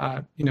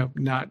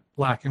 not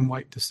black and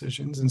white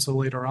decisions. And so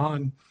later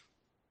on,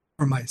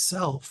 for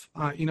myself,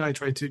 I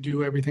tried to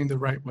do everything the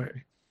right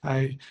way.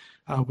 I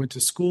went to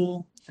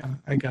school.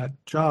 I got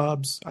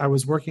jobs. I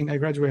was working. I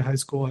graduated high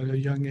school at a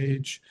young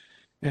age.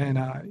 And,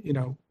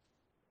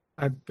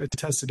 I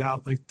tested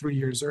out like 3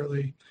 years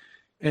early.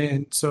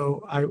 And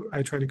so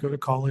I tried to go to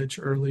college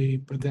early,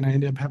 but then I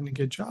ended up having to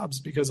get jobs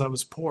because I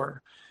was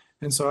poor.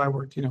 And so I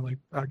worked,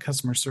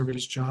 customer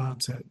service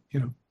jobs at,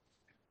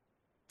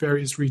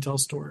 various retail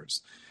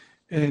stores.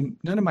 And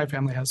none of my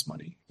family has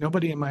money.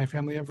 Nobody in my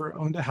family ever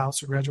owned a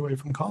house or graduated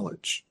from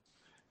college.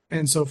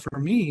 And so for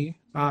me,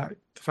 the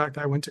fact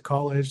that I went to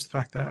college, the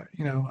fact that,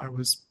 I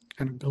was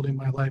kind of building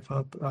my life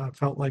up,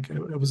 felt like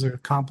it was an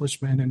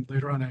accomplishment. And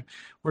later on, I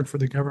worked for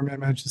the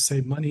government, managed to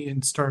save money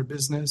and start a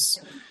business.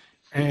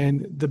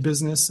 And the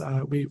business,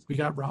 we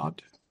got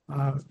robbed.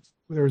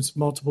 There was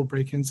multiple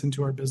break-ins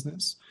into our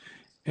business.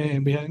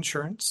 And we had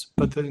insurance,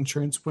 but the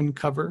insurance wouldn't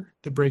cover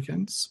the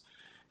break-ins.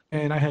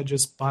 And I had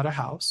just bought a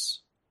house.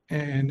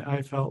 And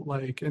I felt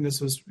like, and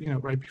this was,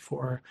 right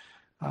before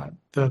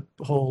the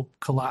whole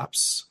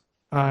collapse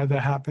that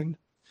happened.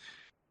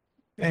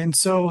 And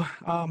so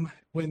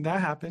when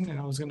that happened, and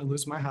I was going to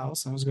lose my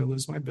house, and I was going to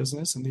lose my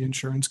business, and the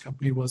insurance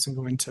company wasn't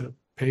going to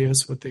pay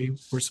us what they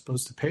were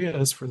supposed to pay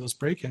us for those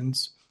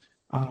break-ins,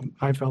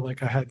 I felt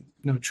like I had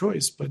no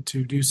choice but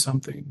to do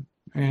something.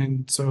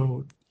 And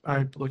so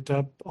I looked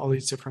up all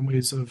these different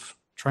ways of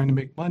trying to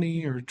make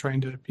money or trying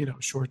to,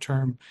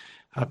 short-term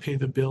pay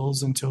the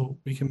bills until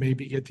we can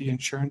maybe get the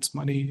insurance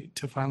money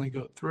to finally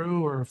go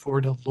through or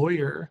afford a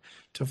lawyer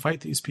to fight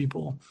these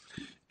people.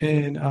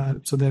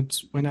 And so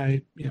that's when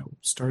I,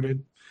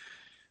 started.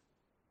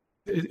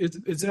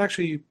 It's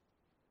actually,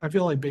 I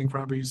feel like bank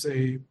robbery is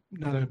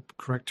not a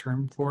correct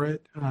term for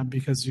it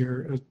because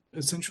you're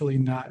essentially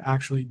not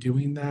actually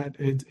doing that.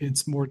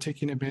 It's more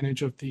taking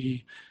advantage of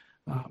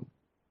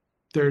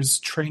there's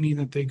training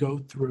that they go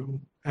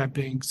through at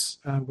banks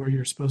where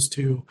you're supposed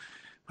to,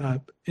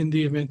 in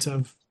the event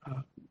of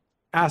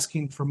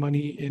asking for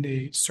money in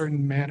a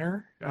certain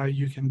manner,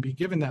 you can be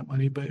given that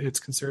money, but it's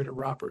considered a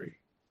robbery.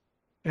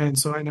 And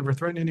so I never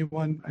threatened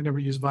anyone. I never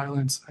used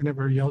violence. I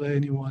never yelled at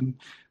anyone.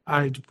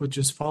 I would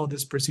just follow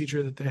this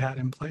procedure that they had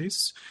in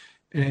place,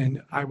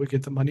 and I would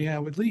get the money and I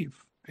would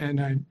leave. And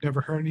I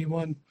never hurt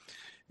anyone.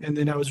 And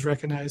then I was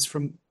recognized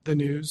from the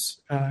news,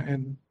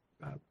 and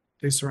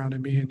they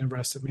surrounded me and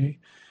arrested me.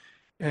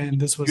 And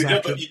this was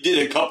after You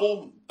did a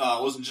couple.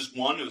 It wasn't just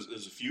one. It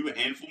was a few, a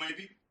handful,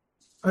 maybe.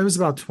 I was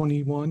about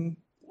 21.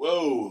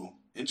 Whoa,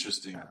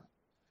 interesting.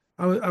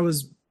 I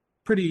was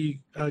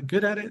pretty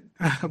good at it,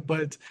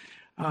 but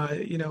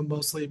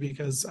mostly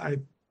because I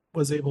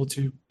was able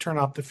to turn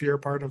off the fear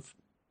part of,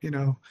 you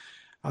know,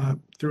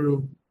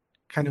 through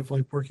kind of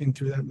like working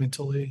through that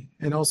mentally,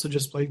 and also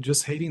just like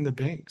just hating the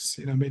banks,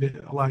 made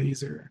it a lot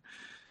easier.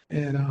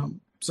 And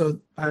so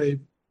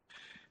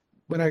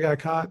when I got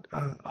caught,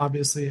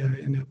 obviously I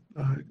ended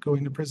up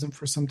going to prison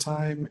for some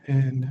time.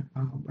 And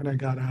when I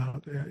got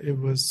out, it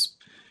was,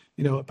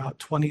 about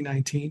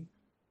 2019.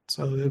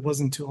 So it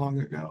wasn't too long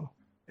ago.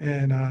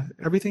 And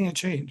everything had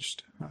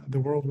changed. The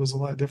world was a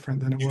lot different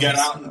than it You got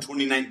was. out in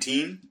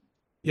 2019.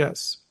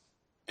 Yes.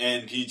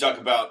 And can you talk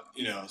about,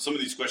 some of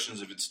these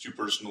questions, if it's too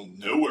personal,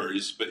 no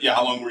worries. But yeah,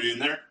 how long were you in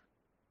there?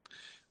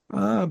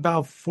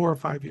 About 4 or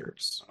 5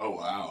 years. Oh,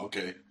 wow.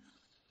 Okay.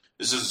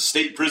 This is a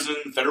state prison,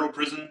 federal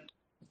prison.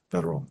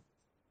 Federal.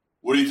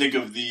 What do you think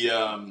of what do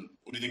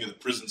you think of the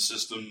prison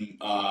system?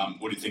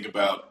 What do you think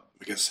about,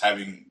 I guess,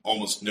 having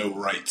almost no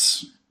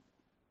rights?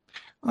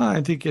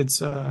 I think it's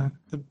the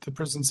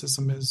prison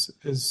system is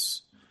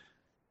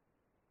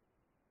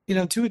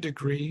to a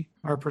degree,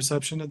 our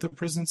perception of the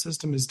prison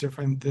system is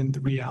different than the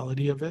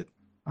reality of it.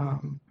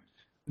 Um,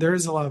 there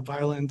is a lot of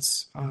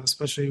violence,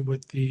 especially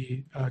with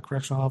the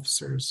correctional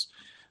officers.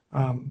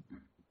 Um,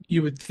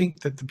 you would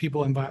think that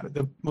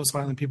the most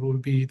violent people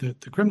would be the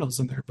criminals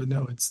in there, but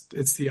no,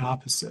 it's the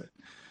opposite.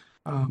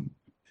 Um,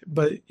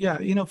 but yeah,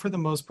 for the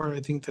most part, I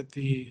think that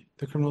the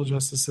criminal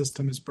justice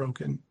system is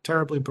broken,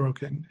 terribly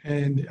broken,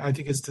 and I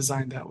think it's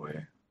designed that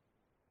way.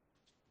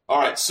 All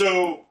right,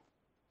 so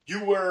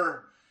you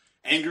were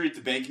angry at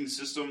the banking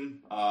system.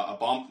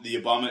 The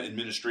Obama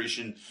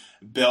administration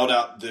bailed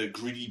out the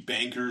greedy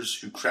bankers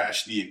who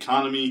crashed the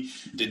economy,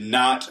 did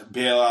not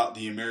bail out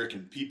the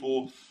American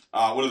people.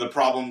 One of the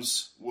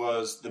problems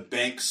was the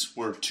banks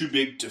were too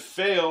big to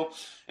fail.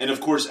 And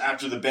of course,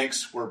 after the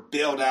banks were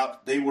bailed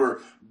out, they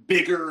were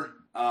bigger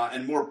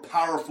and more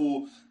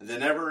powerful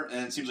than ever.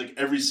 And it seems like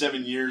every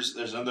 7 years,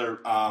 there's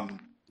another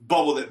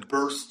bubble that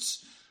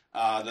bursts.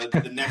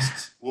 The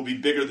next will be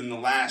bigger than the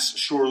last.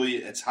 Surely,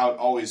 it's how it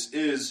always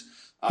is.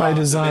 By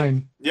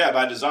design. Yeah,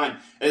 by design.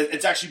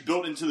 It's actually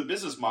built into the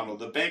business model.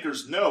 The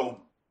bankers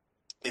know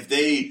if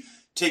they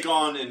take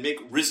on and make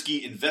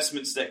risky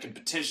investments that can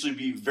potentially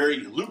be very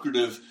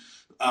lucrative,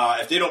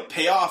 if they don't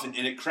pay off and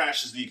it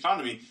crashes the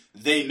economy,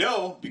 they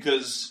know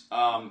because,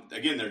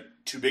 again, they're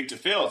too big to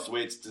fail. It's the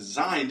way it's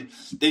designed.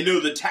 They know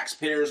the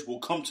taxpayers will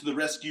come to the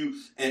rescue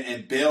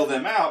and bail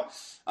them out.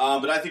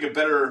 But I think a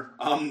better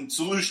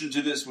solution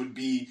to this would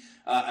be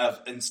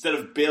instead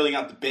of bailing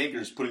out the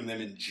bankers, putting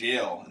them in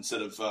jail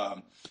instead of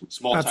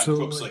small-time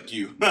Absolutely. folks like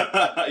you.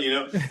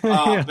 Yeah.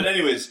 But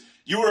anyways,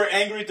 you were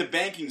angry at the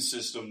banking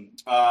system.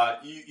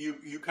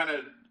 You kind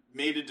of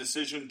made a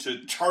decision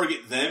to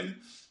target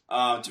them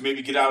to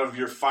maybe get out of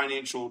your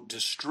financial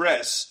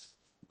distress.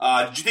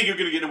 Did you think you were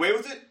going to get away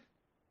with it?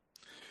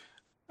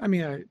 I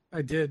mean,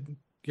 I did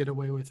get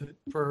away with it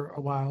for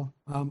a while.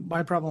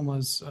 My problem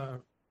was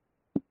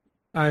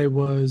I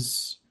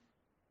was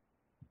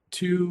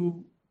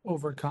too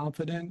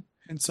overconfident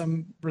in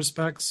some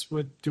respects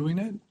with doing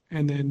it.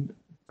 And then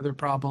other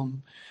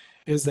problem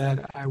is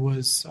that I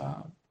was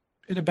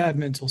in a bad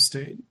mental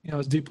state. I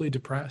was deeply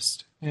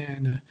depressed,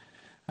 and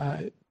uh,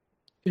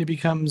 it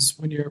becomes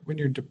when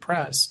you're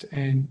depressed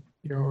and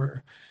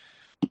you're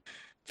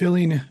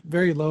feeling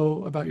very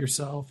low about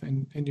yourself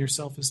and your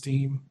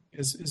self-esteem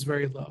is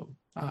very low.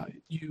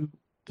 You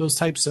those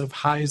types of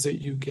highs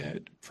that you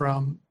get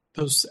from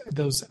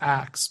those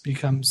acts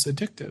becomes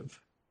addictive,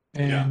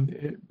 Yeah.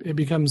 and it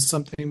becomes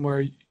something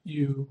where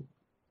you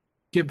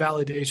get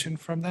validation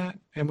from that.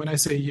 And when I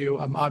say you,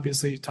 I'm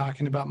obviously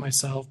talking about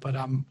myself, but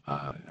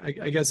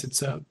I guess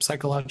it's a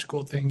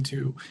psychological thing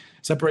to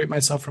separate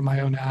myself from my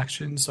own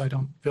actions so I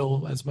don't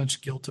feel as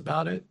much guilt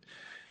about it.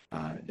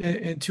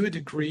 And to a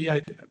degree,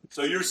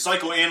 So you're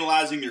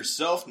psychoanalyzing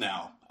yourself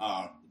now.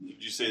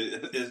 Would you say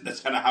that's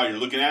kind of how you're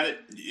looking at it?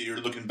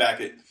 You're looking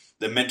back at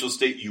the mental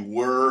state you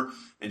were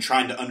and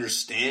trying to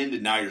understand,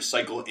 and now you're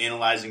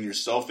psychoanalyzing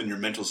yourself and your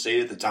mental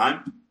state at the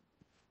time?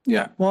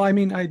 yeah, well, I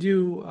mean, I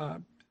do.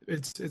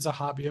 It's a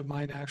hobby of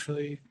mine,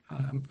 actually.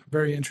 I'm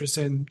very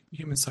interested in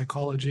human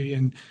psychology,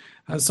 and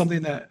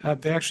something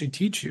that they actually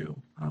teach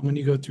you when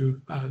you go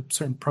through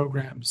certain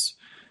programs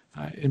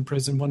in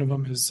prison. One of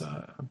them is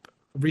a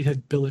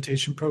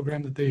rehabilitation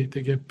program that they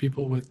give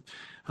people with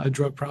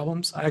drug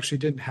problems. I actually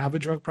didn't have a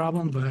drug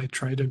problem, but I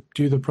tried to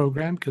do the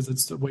program because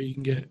it's the way you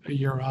can get a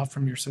year off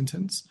from your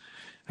sentence.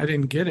 I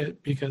didn't get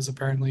it because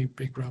apparently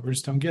bank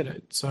robbers don't get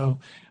it. So,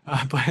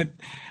 but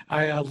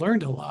I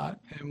learned a lot,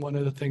 and one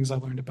of the things I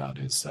learned about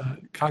is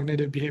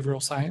cognitive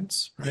behavioral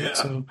science, right? Yeah.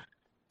 So,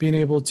 being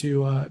able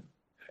to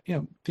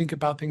think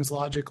about things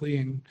logically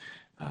and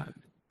uh,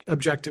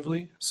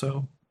 objectively.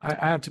 So, I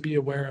have to be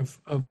aware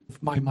of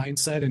my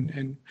mindset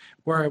and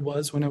where I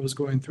was when I was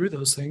going through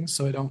those things,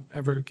 so I don't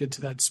ever get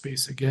to that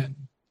space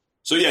again.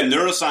 So yeah,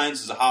 neuroscience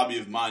is a hobby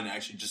of mine. I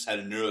actually just had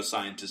a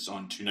neuroscientist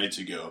on 2 nights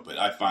ago, but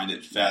I find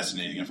it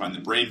fascinating. I find the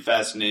brain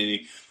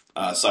fascinating,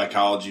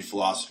 psychology,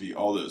 philosophy,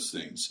 all those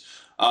things.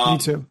 Me Um,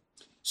 too.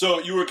 So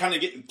you were kind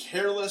of getting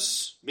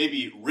careless,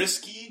 maybe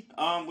risky.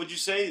 Would you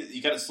say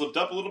you kind of slipped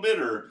up a little bit,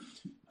 or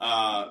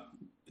uh,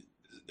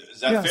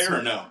 is that Yeah, fair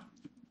or no?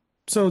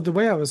 so the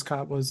way I was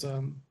caught was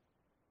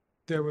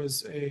there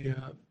was a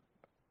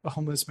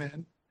homeless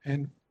man,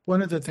 and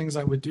one of the things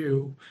I would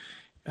do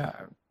uh,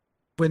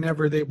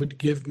 whenever they would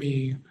give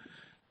me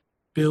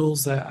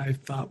bills that I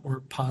thought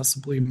were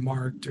possibly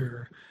marked,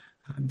 or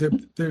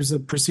there's a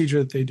procedure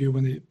that they do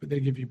when they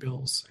give you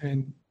bills,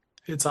 and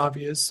it's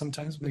obvious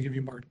sometimes when they give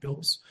you marked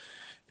bills.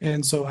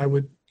 And so I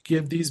would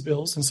give these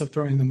bills instead of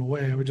throwing them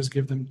away. I would just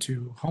give them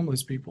to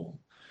homeless people.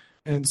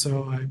 And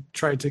so I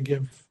tried to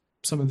give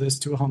some of this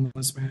to a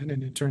homeless man,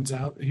 and it turns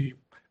out he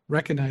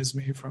recognized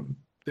me from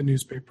the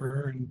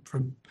newspaper and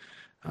from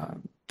uh,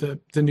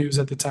 the news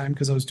at the time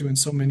because I was doing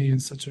so many in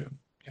such a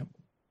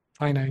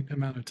finite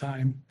amount of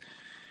time.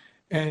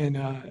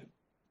 And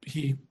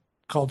he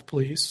called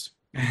police,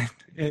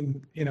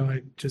 and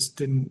I just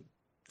didn't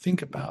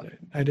think about it.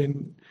 I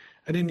didn't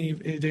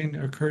even it didn't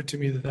occur to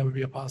me that that would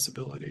be a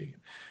possibility.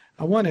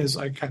 One is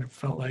I kind of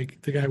felt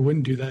like the guy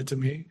wouldn't do that to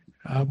me,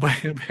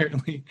 but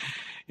apparently,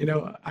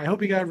 I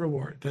hope he got a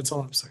reward. That's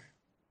all I'm saying.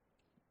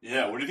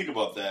 Yeah, what do you think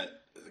about that?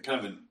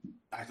 Kind of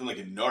acting like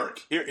a narc.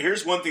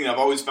 Here's one thing I've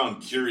always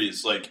found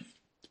curious. Like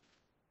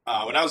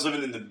when I was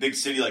living in the big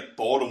city, like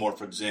Baltimore,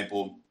 for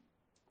example,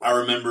 I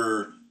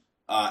remember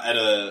at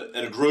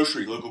a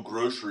grocery, local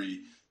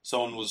grocery,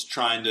 someone was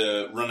trying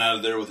to run out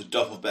of there with a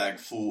duffel bag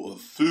full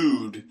of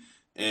food.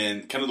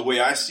 And kind of the way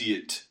I see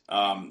it,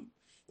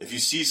 if you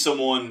see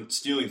someone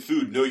stealing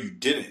food, no, you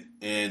didn't.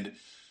 And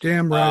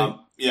Damn right.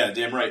 yeah,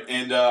 damn right.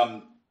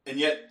 And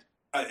yet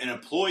an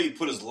employee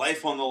put his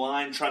life on the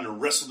line trying to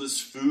wrestle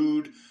this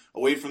food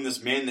away from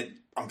this man that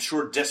I'm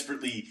sure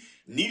desperately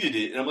needed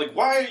it. And I'm like,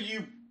 why are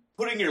you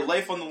putting your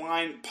life on the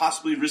line,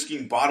 possibly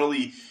risking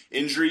bodily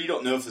injury? You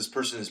don't know if this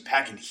person is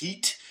packing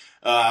heat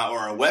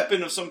or a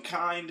weapon of some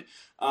kind.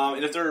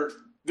 And if they're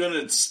going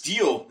to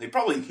steal, they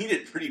probably need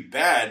it pretty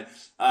bad.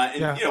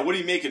 Yeah. What are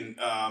you making?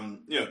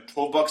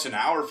 $12 an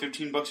hour,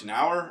 $15 an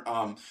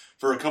hour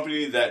for a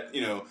company that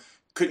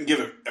couldn't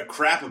give a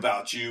crap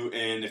about you,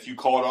 and if you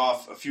called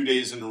off a few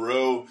days in a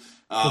row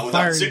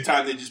without sick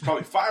time, they just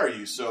probably fire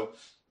you. So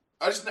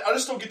I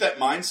just don't get that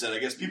mindset. I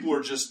guess people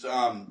are just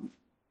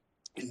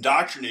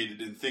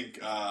indoctrinated and think,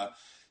 I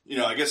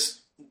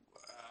guess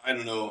I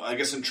don't know. I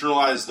guess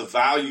internalize the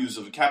values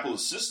of a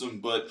capitalist system,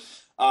 but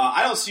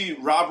I don't see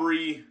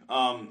robbery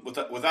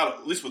without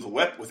at least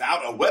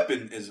without a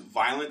weapon as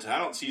violent. I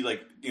don't see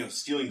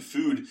stealing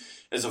food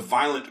as a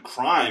violent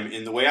crime.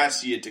 In the way I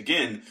see it,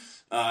 again,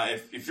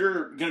 if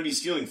you're going to be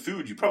stealing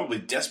food, you probably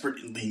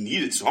desperately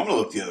need it. So I'm going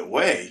to look the other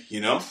way.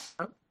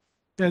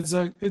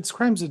 It's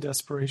crimes of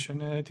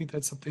desperation, and I think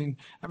that's something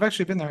I've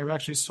actually been there. I've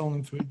actually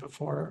stolen food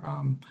before.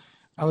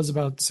 I was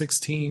about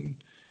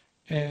 16,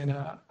 and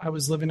I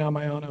was living on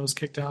my own. I was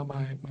kicked out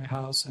of my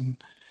house,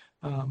 and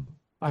um,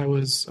 I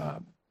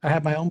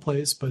had my own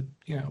place, but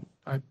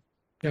I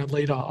got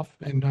laid off,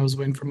 and I was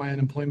waiting for my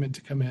unemployment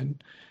to come in,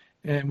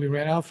 and we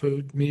ran out of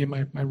food. Me and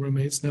my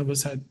roommates, none of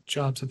us had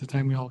jobs at the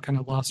time. We all kind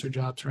of lost our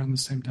jobs around the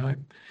same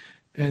time,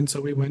 and so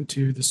we went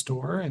to the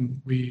store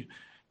and we,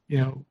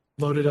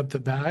 loaded up the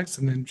bags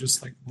and then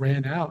just like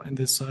ran out. And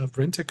this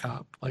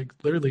rent-a-cop like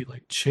literally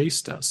like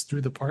chased us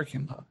through the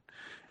parking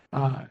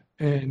lot,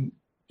 and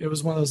it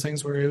was one of those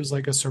things where it was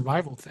like a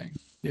survival thing.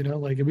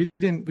 Like we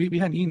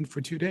hadn't eaten for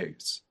 2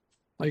 days,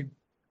 like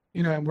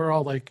and we're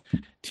all like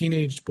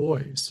teenage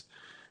boys,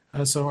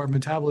 so our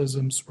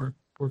metabolisms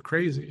were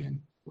crazy,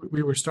 and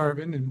we were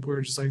starving, and we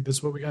are just like, this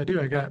is what we gotta do.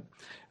 I got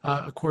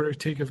a quarter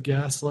tank of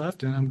gas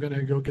left, and I'm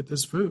gonna go get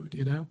this food.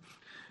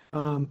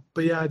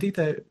 But yeah, I think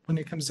that when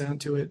it comes down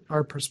to it,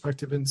 our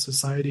perspective in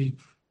society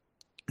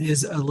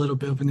is a little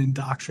bit of an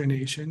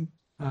indoctrination,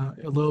 a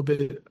little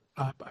bit.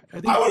 I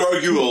think. I would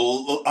argue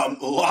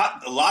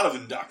a lot of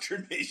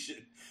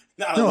indoctrination,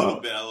 not a little No,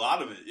 bit, a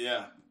lot of it.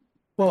 Yeah.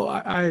 well,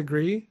 I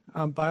agree,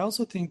 but I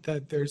also think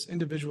that there's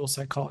individual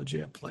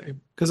psychology at play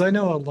because I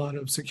know a lot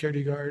of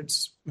security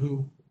guards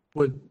who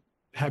would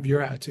have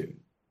your attitude.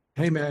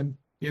 Hey, man,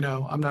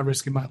 I'm not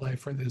risking my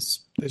life for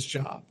this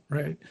job,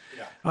 right?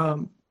 Yeah.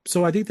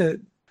 So I think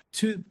that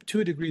to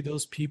a degree,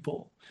 those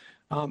people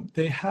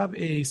they have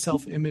a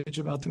self-image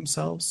about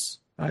themselves.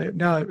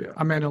 Now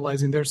I'm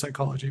analyzing their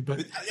psychology, but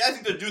I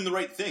think they're doing the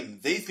right thing.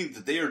 They think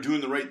that they are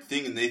doing the right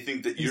thing, and they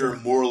think that you're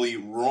exactly. morally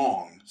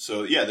wrong.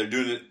 So yeah, they're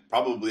doing it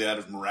probably out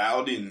of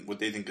morality and what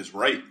they think is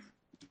right.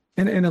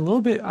 And a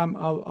little bit,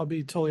 I'll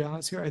be totally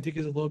honest here. I think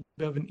it's a little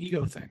bit of an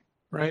ego thing,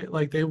 right?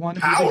 Like they want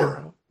to be the Power.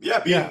 hero.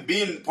 Yeah, Yeah,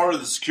 being part of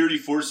the security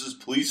forces,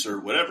 police,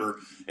 or whatever.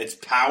 It's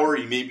power.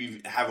 You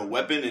maybe have a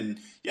weapon, and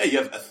yeah, you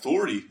have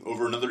authority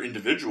over another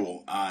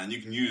individual, and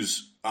you can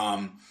use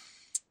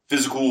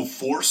physical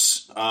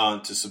force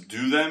to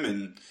subdue them.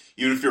 And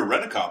even if you're a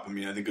rent-a-cop, I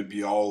mean, I think it'd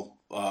be all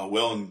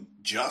well and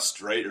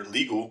just, right, or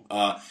legal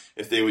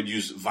if they would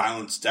use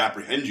violence to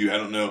apprehend you. I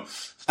don't know.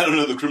 I don't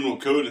know the criminal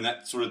code and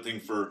that sort of thing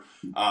for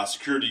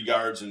security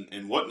guards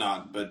and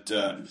whatnot. But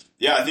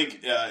yeah, I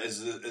think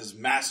as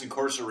mass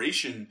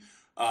incarceration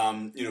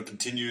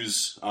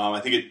continues. I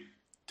think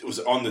it was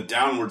on the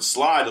downward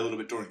slide a little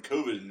bit during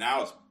COVID, and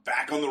now it's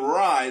back on the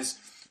rise.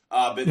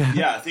 But Yeah.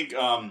 yeah, I think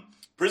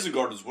prison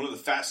guard is one of the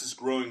fastest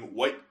growing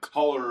white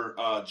collar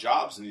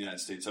jobs in the United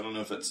States. I don't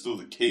know if that's still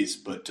the case,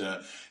 but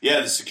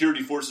yeah, the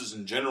security forces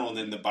in general, and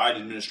then the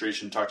Biden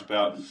administration talked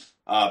about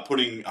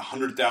putting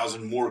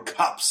 100,000 more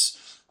cops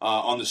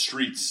on the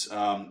streets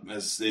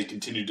as they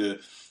continue to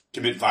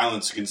commit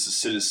violence against the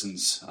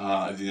citizens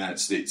of the United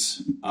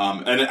States.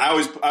 And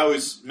I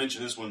always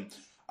mention this one.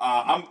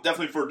 I'm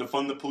definitely for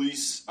defund the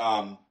police.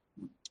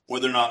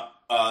 Whether or not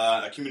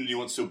a community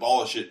wants to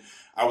abolish it,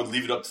 I would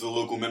leave it up to the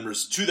local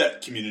members to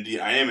that community.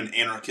 I am an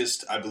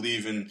anarchist. I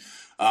believe in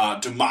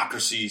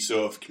democracy.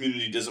 So if a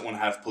community doesn't want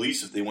to have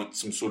police, if they want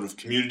some sort of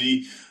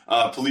community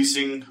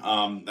policing,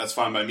 that's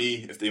fine by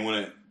me. If they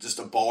want to just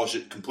abolish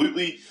it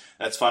completely,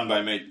 that's fine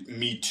by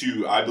me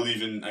too. I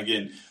believe in,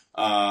 again,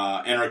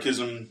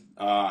 anarchism,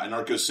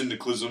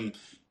 anarcho-syndicalism,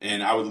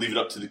 and I would leave it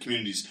up to the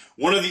communities.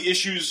 One of the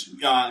issues,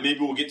 maybe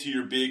we'll get to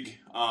your big,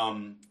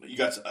 you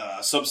got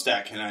a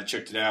Substack, and I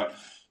checked it out.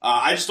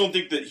 I just don't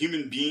think that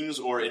human beings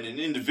or an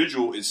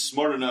individual is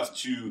smart enough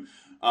to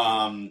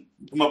come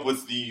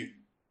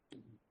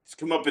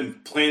up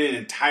and plan an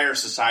entire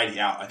society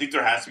out. I think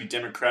there has to be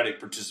democratic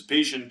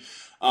participation.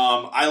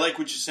 I like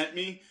what you sent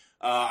me.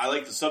 I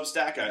like the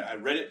Substack. I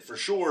read it for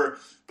sure.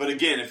 But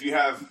again, if you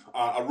have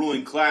a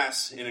ruling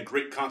class in a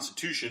great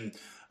constitution,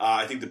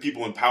 I think the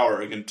people in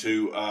power are going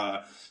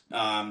to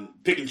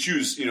pick and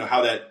choose,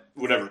 how that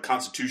whatever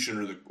constitution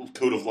or the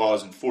code of law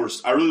is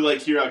enforced. I really like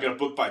here. I got a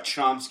book by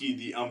Chomsky,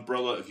 The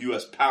Umbrella of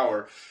U.S.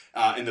 Power.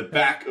 In the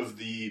back of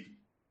the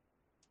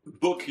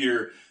book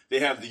here, they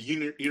have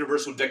the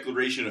Universal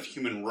Declaration of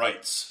Human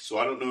Rights. So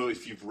I don't know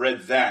if you've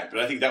read that, but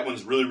I think that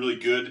one's really, really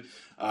good.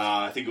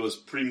 I think it was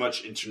pretty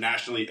much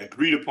internationally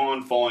agreed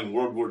upon following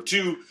World War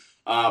II.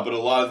 But a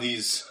lot of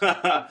these,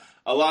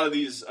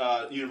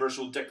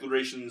 universal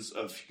declarations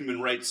of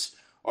human rights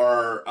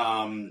are,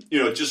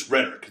 just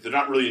rhetoric. They're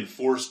not really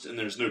enforced, and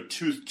there's no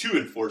tooth to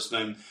enforce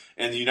them.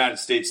 And the United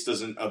States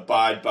doesn't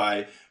abide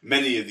by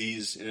many of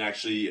these, and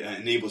actually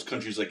enables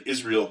countries like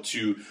Israel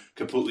to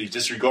completely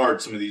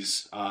disregard some of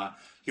these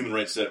human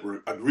rights that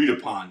were agreed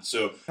upon.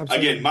 So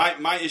Absolutely. again,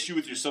 my issue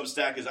with your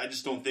Substack is I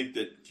just don't think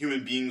that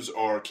human beings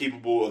are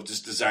capable of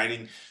just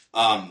designing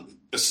a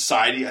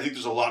society. I think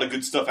there's a lot of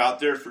good stuff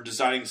out there for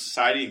designing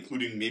society,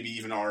 including maybe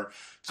even our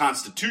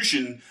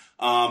Constitution.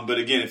 But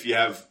again, if you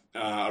have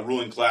a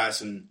ruling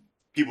class and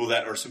people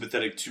that are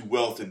sympathetic to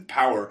wealth and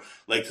power,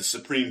 like the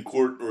Supreme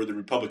Court or the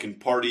Republican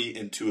Party,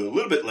 and to a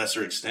little bit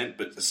lesser extent,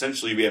 but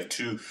essentially we have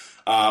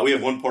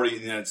one party in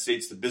the United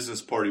States, the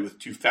Business Party, with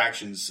two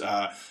factions,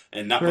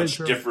 and not Very much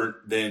true. different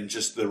than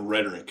just the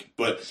rhetoric.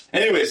 But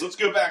anyways, let's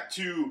go back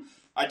to,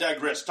 I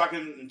digress,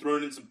 talking and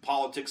throwing in some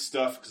politics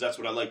stuff, because that's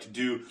what I like to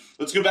do.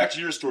 Let's go back to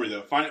your story,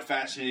 though. Find it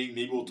fascinating.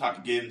 Maybe we'll talk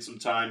again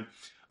sometime.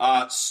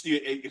 A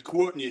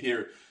quote in you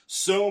here.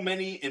 So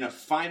many in a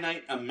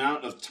finite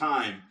amount of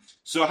time.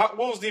 So what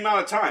was the amount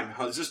of time?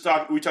 Are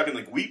we talking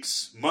like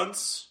weeks,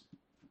 months?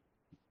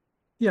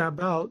 Yeah,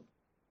 about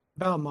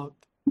a month.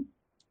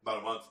 About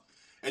a month.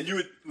 And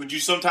would you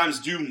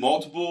sometimes do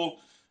multiple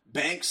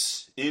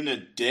banks in a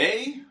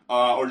day,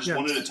 or just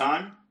one at a Yes.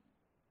 time?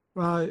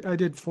 I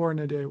did 4 in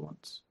a day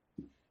once.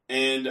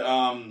 And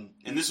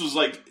this was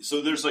like,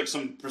 so there's like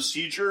some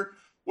procedure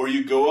where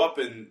you go up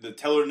and the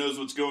teller knows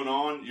what's going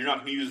on. You're not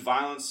going to use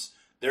violence.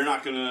 They're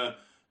not going to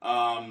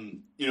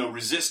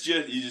resist you.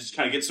 You just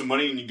kind of get some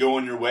money and you go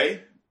on your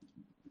way.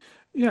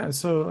 Yeah,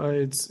 so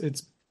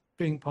it's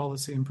bank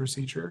policy and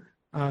procedure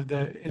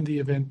that in the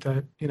event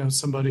that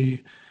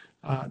somebody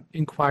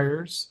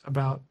inquires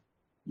about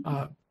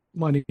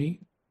money,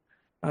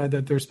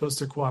 that they're supposed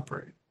to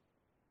cooperate.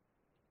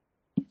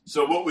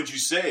 So what would you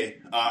say?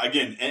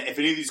 Again, if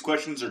any of these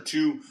questions are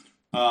too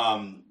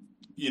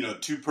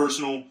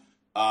personal,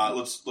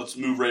 let's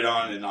move right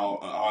on, and I'll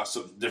ask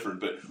something different.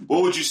 But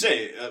what would you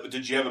say?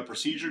 Did you have a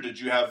procedure? Did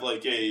you have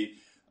like a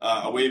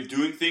way of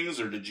doing things,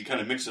 or did you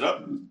kind of mix it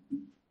up?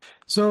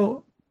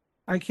 So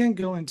I can't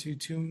go into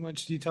too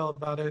much detail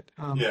about it.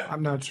 Yeah.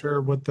 I'm not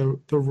sure what the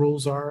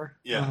rules are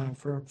Yeah.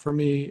 for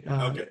me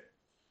Okay.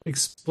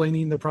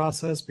 explaining the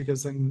process,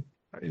 because then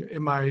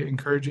am I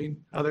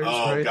encouraging others,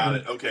 Oh, right? got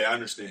it. Okay, I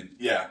understand.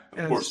 Yeah, of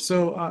And course.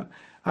 so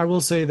I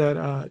will say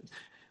that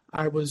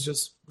I was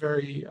just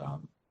very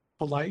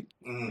polite,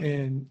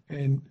 Mhm.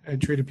 and I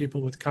treated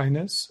people with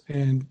kindness,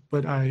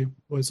 but I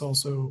was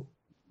also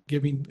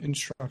giving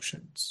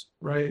instructions,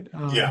 right?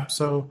 Yeah.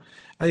 So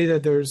I think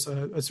that there's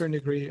a certain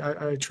degree.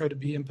 I try to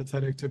be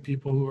empathetic to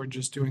people who are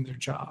just doing their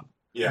job.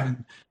 Yeah.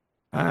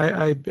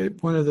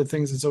 And one of the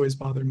things that's always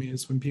bothered me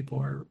is when people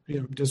are,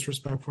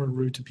 disrespectful or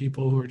rude to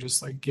people who are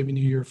just like giving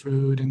you your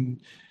food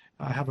and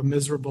have a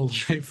miserable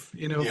life,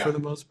 Yeah. for the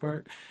most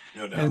part.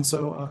 No doubt. And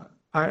so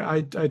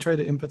I try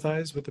to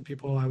empathize with the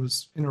people I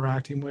was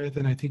interacting with,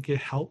 and I think it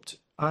helped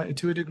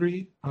to a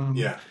degree.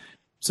 Yeah.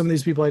 Some of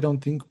these people, I don't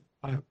think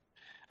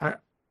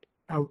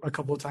a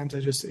couple of times I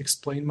just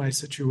explained my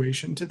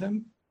situation to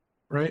them,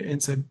 right?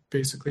 And said,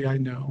 basically, I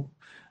know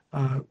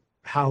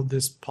how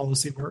this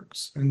policy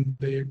works, and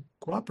they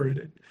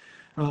cooperated.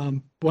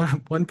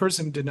 One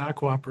person did not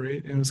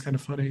cooperate, and it was kind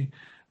of funny.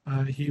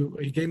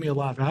 He gave me a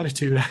lot of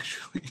attitude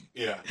actually.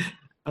 Yeah.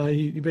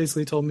 He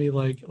basically told me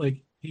like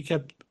he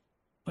kept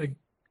like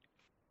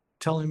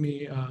telling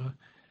me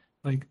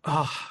like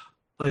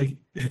like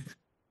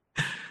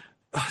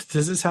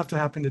does this have to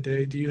happen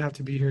today? Do you have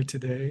to be here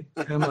today?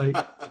 And I'm like,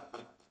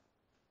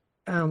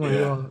 Yeah.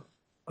 well,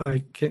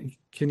 like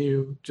can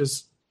you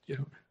just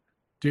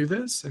do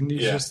this? And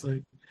he's Yeah. just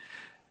like,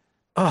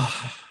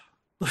 oh,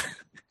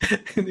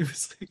 and it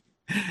was like,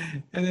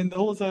 and then the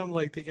whole time I'm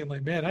like thinking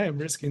like, man, I am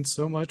risking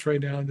so much right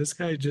now. And this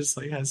guy just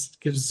like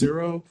gives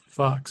zero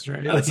fucks,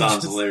 right? That Like he's sounds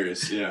just,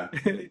 hilarious. Yeah.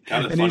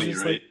 Kind of and he's funny,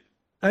 just like, right?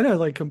 I know,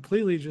 like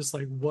completely just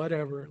like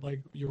whatever.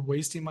 Like you're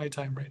wasting my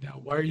time right now.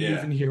 Why are you Yeah.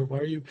 even here? Why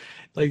are you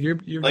like you're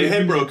Like, hey,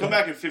 giving me bro, come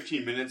that? back in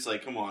 15 minutes.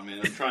 Like, come on,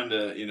 man. I'm trying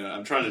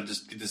to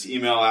just get this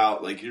email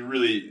out. Like, you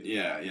really,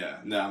 yeah, yeah.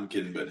 No, I'm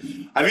kidding. But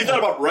have you thought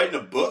about writing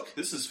a book?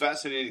 This is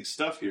fascinating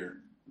stuff here.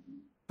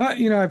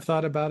 I've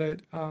thought about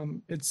it.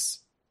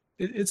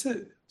 It's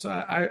a so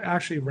I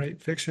actually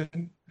write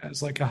fiction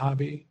as like a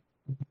hobby,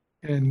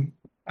 and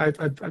I've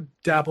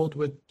dabbled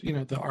with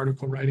the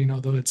article writing,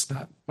 although it's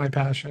not my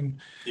passion.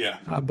 Yeah.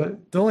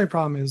 But the only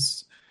problem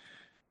is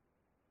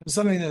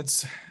something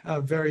that's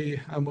a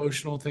very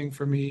emotional thing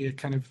for me. It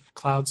kind of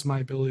clouds my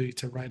ability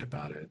to write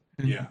about it.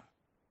 Yeah.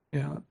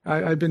 And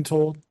I've been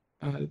told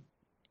uh,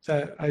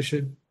 that I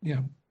should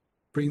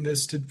bring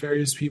this to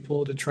various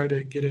people to try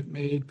to get it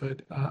made,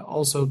 but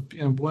also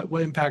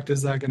what impact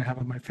is that going to have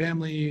on my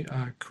family,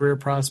 career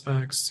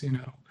prospects,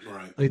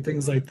 Right. like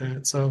things like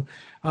that. So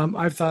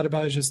I've thought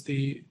about just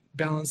the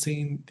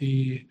balancing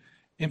the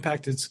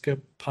impact it's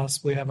could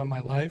possibly have on my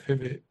life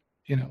if it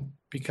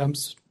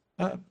becomes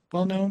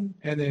well known,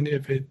 and then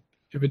if it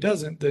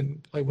doesn't,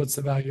 then like what's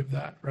the value of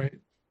that, right?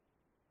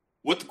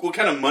 What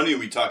kind of money are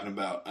we talking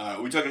about?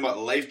 Are we talking about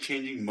life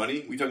changing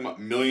money? Are we talking about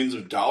millions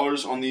of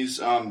dollars on these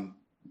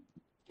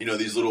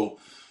these little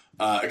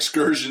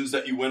excursions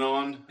that you went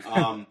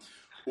on,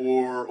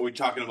 or are we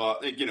talking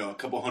about like, a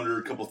couple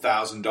hundred, couple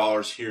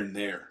 $1,000s here and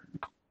there?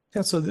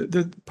 Yeah. So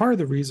the part of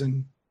the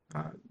reason,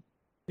 uh,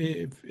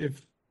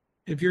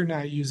 if you're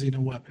not using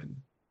a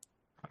weapon,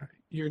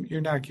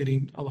 you're not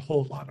getting a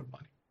whole lot of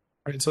money,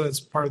 right? So that's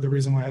part of the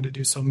reason why I had to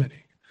do so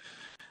many.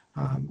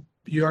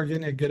 You are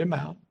getting a good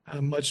amount,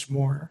 much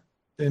more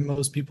than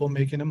most people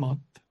make in a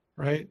month,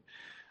 right?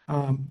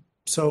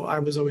 So I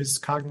was always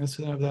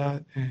cognizant of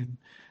that and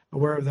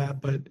aware of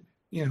that, but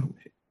you know,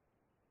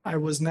 I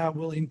was not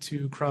willing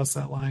to cross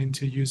that line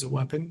to use a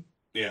weapon,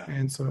 Yeah.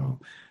 and so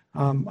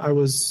I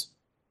was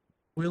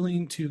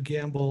willing to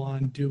gamble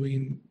on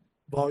doing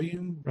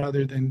volume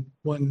rather than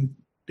one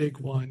big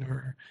one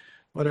or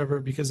whatever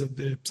because of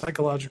the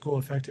psychological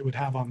effect it would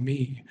have on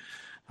me.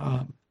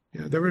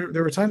 There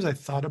were times I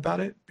thought about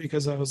it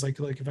because I was like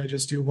if I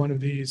just do one of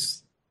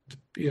these,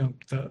 the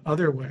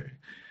other way,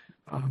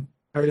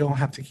 I don't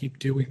have to keep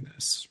doing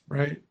this,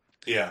 right?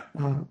 Yeah.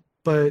 Uh,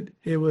 but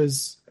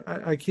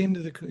I came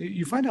to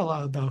you find out a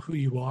lot about who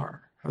you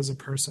are as a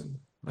person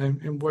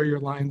and where your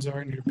lines are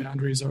and your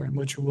boundaries are and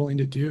what you're willing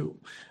to do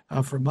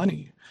for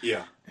money.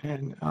 Yeah.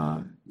 And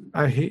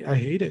I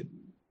hate it,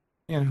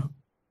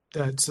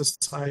 that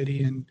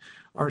society and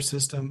our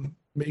system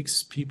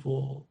makes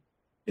people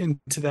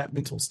into that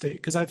mental state.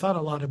 Because I thought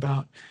a lot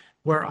about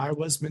where I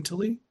was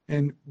mentally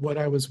and what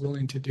I was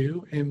willing to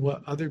do and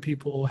what other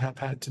people have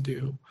had to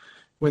do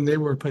when they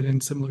were put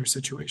in similar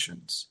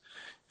situations.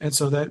 And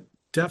so that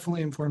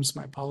definitely informs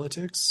my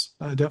politics.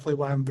 Definitely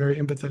why I'm very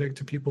empathetic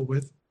to people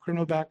with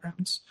criminal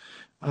backgrounds,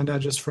 not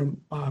just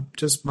from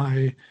just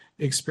my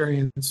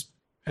experience,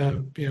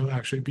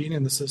 actually being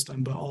in the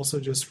system, but also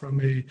just from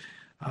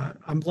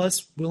I'm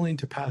less willing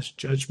to pass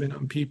judgment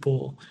on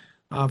people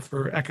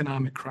for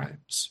economic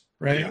crimes,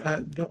 right? Yeah.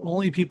 The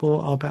only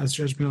people I'll pass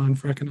judgment on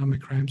for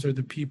economic crimes are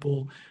the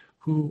people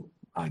who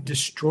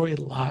destroy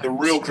The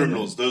real lives.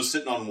 criminals, those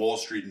sitting on Wall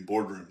Street in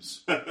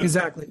boardrooms.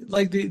 Exactly.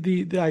 Like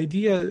the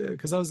idea,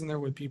 because I was in there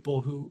with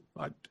people who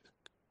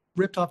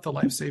ripped off the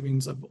life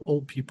savings of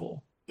old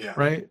people, Yeah.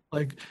 right?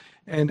 Like,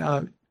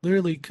 and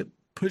literally could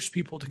push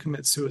people to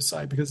commit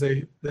suicide because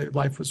their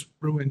life was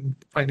ruined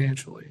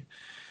financially,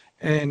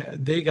 and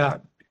they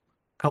got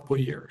a couple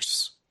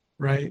years,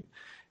 right?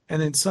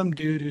 And then some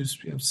dude who's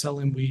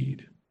selling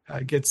weed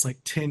gets like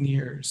 10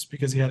 years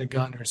because he had a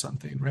gun or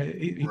something, right?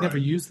 He never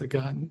Right. used the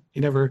gun. He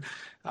never,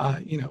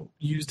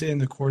 used it in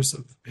the course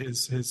of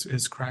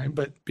his crime,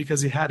 but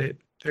because he had it,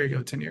 there you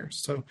go, 10 years.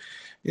 So,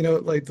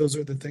 like those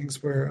are the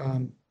things where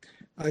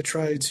I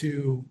try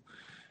to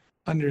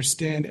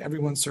understand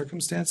everyone's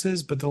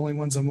circumstances, but the only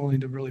ones I'm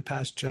willing to really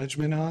pass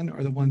judgment on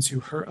are the ones who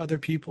hurt other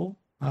people,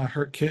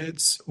 hurt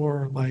kids,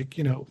 or like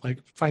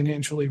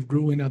financially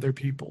ruin other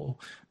people,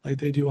 like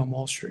they do on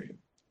Wall Street.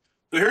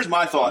 So here's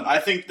my thought. I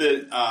think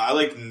that I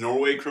like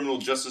Norway criminal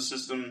justice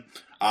system.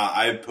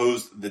 I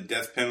oppose the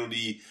death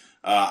penalty.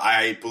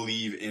 I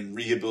believe in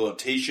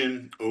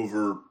rehabilitation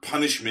over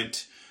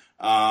punishment.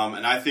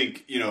 And I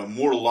think,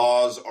 more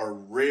laws are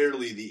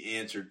rarely the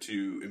answer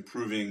to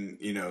improving,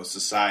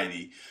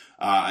 society,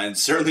 and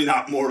certainly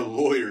not more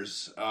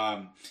lawyers.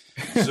 I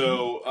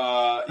don't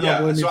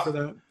blame you So for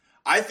that.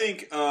 I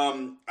think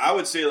I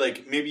would say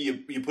like maybe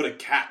you put a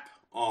cap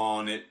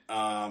on it.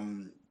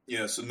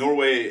 So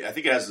Norway, I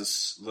think it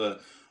has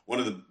one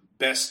of the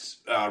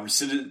best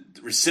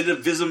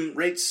recidivism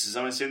rates.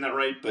 Am I saying that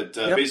right? But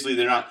Yep. basically,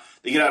 they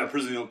get out of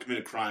prison, they don't commit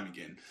a crime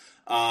again.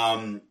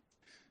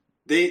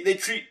 They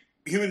treat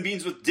human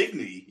beings with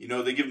dignity.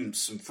 They give them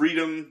some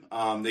freedom.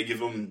 They give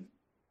them,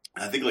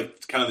 I think,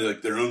 like kind of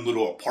like their own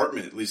little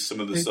apartment. At least some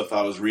of the stuff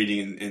I was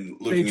reading and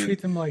looking. They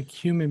treat them like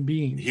human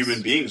beings.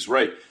 Human beings,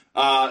 right?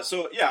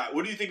 So yeah,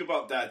 what do you think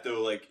about that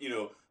though? Like,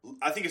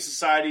 I think a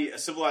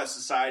civilized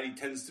society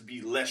tends to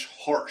be less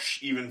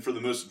harsh, even for the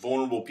most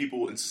vulnerable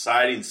people in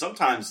society. And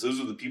sometimes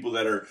those are the people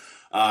that are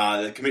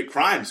that commit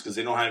crimes because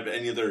they don't have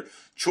any other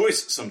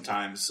choice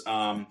sometimes.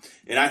 And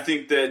I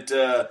think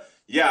that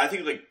I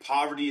think like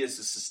poverty is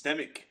a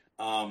systemic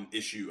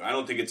issue. I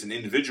don't think it's an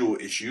individual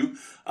issue,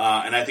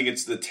 and I think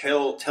it's the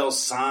telltale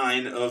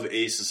sign of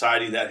a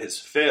society that has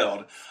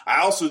failed. I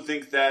also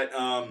think that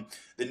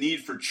the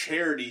need for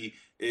charity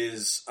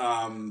is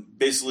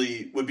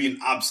basically would be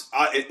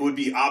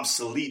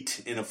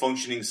obsolete in a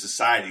functioning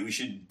society. We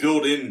should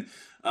build in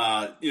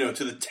to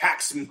the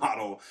tax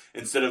model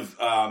instead of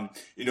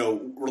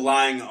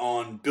relying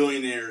on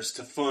billionaires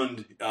to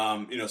fund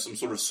some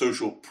sort of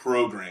social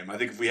program. I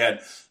think if we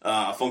had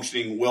a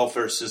functioning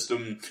welfare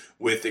system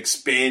with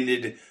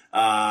expanded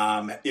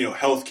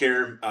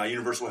healthcare,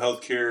 universal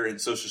healthcare and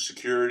social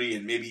security,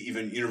 and maybe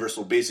even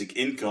universal basic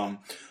income,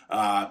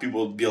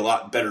 people would be a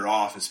lot better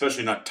off,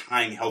 especially not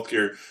tying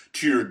healthcare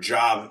to your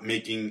job,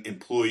 making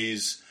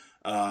employees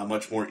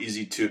much more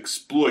easy to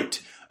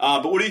exploit.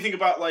 But what do you think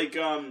about like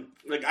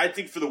I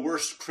think for the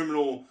worst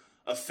criminal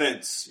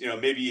offense,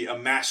 maybe a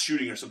mass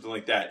shooting or something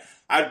like that,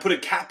 I'd put a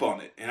cap on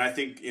it. And I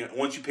think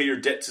once you pay your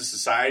debt to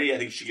society, I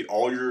think you should get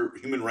all your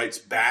human rights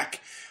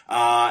back.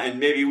 And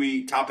maybe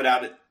we top it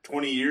out at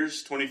 20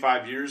 years,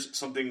 25 years,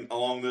 something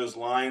along those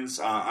lines.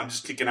 I'm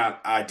just kicking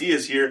out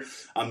ideas here.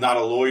 I'm not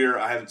a lawyer.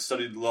 I haven't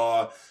studied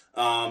law.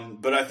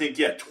 But I think,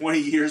 20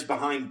 years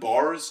behind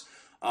bars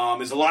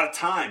is a lot of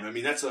time. I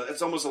mean,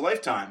 that's almost a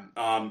lifetime.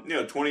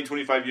 20,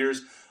 25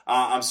 years.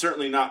 I'm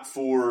certainly not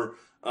for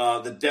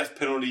the death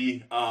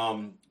penalty.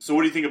 So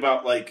what do you think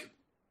about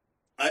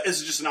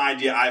this is just an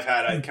idea I've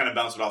had. I kind of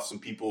bounced it off some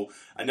people.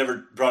 I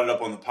never brought it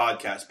up on the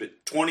podcast,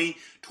 but 20,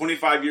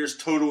 25 years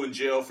total in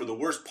jail for the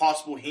worst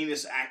possible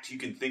heinous act you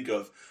can think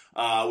of.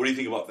 What do you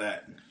think about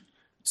that?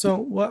 So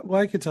what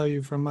I could tell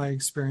you from my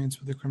experience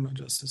with the criminal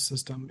justice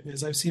system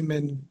is I've seen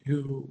men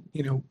who,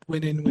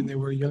 went in when they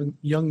were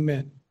young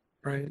men,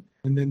 right?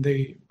 And then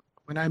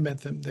when I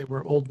met them, they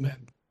were old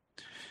men.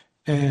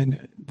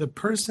 And the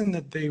person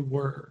that they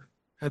were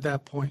at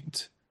that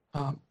point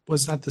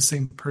was not the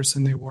same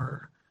person they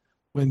were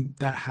when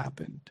that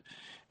happened.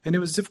 And it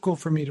was difficult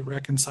for me to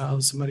reconcile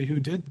somebody who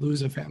did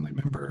lose a family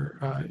member,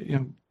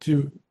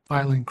 to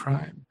violent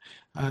crime,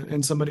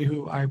 and somebody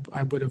who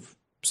I would have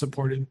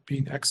supported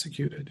being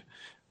executed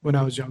when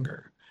I was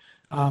younger.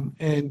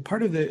 And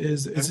part of it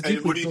is it's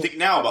and what do you think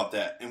now about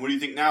that?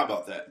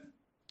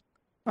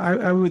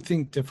 I would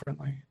think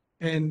differently.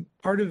 And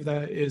part of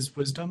that is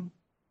wisdom.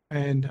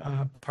 And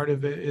part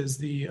of it is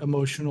the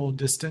emotional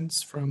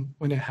distance from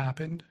when it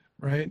happened,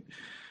 right?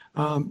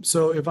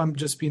 So if I'm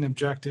just being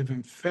objective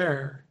and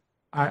fair,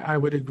 I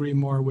would agree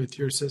more with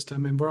your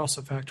system. And we're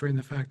also factoring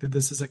the fact that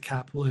this is a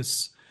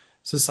capitalist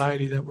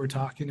society that we're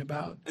talking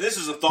about. And this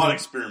is a thought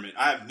experiment.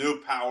 I have no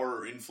power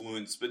or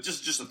influence, but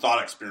just a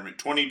thought experiment.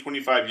 20,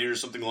 25 years,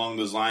 something along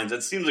those lines.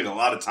 That seems like a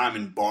lot of time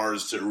in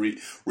bars to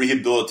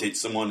rehabilitate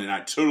someone, and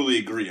I totally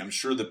agree. I'm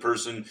sure the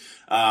person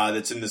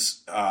that's in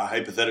this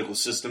hypothetical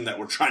system that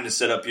we're trying to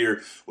set up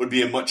here would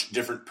be a much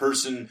different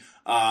person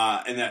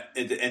and that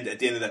at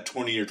the end of that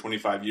 20 or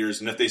 25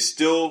 years. And if they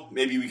still,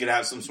 maybe we could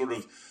have some sort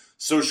of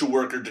social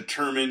worker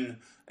determine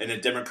in a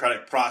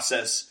democratic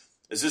process,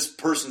 is this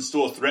person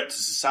still a threat to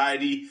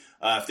society?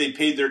 If they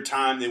paid their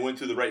time, they went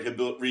through the right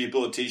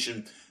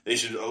rehabilitation, they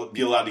should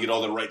be allowed to get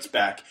all their rights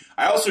back.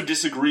 I also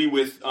disagree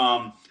with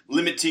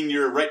limiting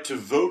your right to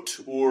vote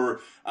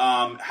or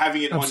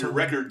having it on your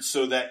record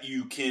so that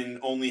you can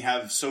only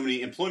have so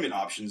many employment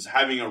options.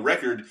 Having a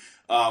record,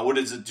 what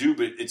does it do?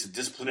 But it's a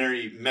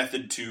disciplinary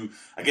method to,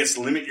 I guess,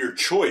 limit your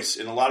choice.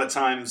 And a lot of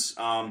times,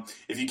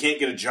 if you can't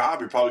get a job,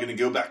 you're probably going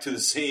to go back to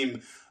the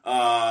same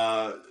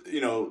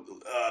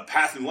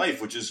path in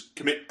life, which is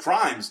commit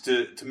crimes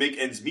to make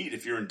ends meet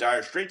if you're in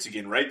dire straits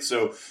again, right?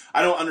 So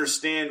I don't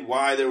understand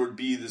why there would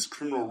be this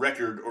criminal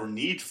record or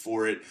need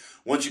for it.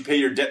 Once you pay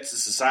your debt to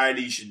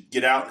society, you should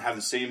get out and have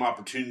the same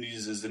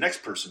opportunities as the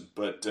next person.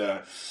 But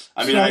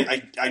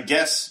I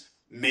guess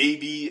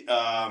maybe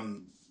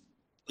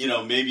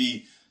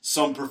maybe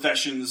some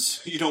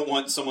professions you don't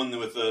want someone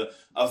with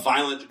a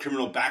violent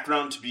criminal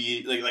background to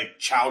be like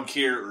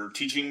childcare or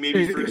teaching,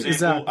 maybe, for example.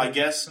 Exactly. I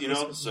guess,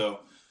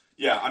 so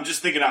Yeah, I'm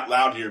just thinking out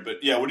loud here,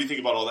 but yeah, what do you think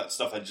about all that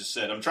stuff I just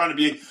said? I'm trying to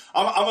be,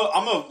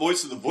 I'm a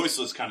voice of the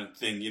voiceless kind of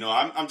thing. You know,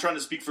 I'm trying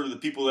to speak for the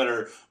people that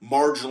are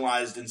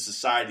marginalized in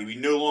society. We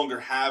no longer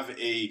have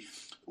a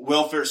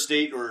welfare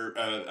state or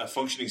a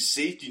functioning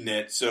safety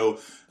net. So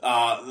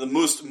the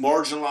most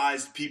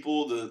marginalized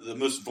people, the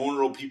most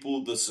vulnerable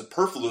people, the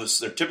superfluous,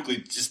 they're typically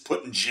just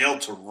put in jail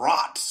to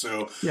rot.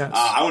 So Yes.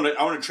 I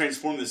want to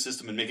transform the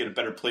system and make it a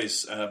better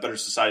place, a better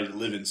society to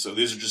live in. So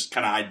these are just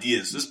kind of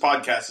ideas. This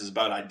podcast is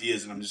about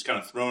ideas, and I'm just kind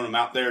of throwing them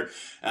out there.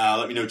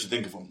 Let me know what you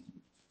think of them.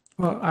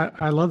 Well,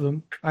 I love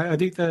them. I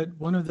think that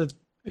one of the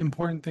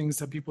important things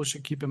that people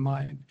should keep in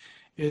mind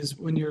is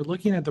when you're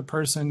looking at the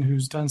person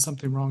who's done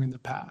something wrong in the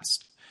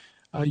past,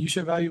 you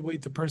should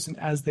evaluate the person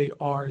as they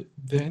are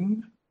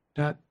then,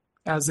 not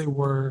as they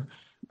were,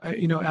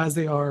 as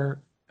they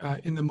are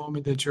in the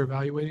moment that you're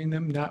evaluating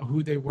them, not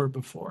who they were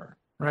before,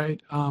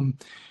 right?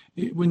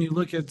 When you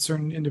look at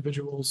certain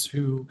individuals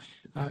who,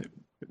 uh,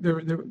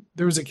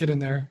 there was a kid in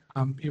there,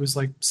 he was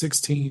like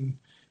 16,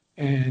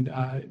 and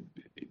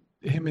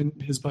him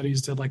and his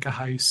buddies did like a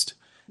heist,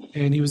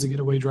 and he was a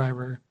getaway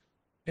driver,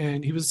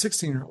 and he was a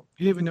 16-year-old.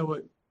 He didn't even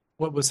know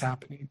what was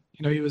happening.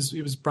 He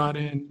was brought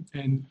in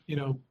and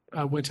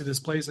went to this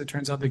place. It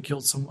turns out they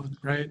killed someone,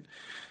 right?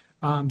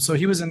 So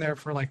he was in there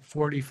for like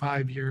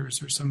 45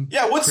 years or some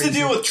Yeah, what's the crazy.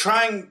 deal with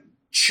trying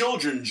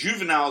children,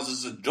 juveniles,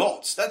 as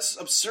adults? That's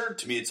absurd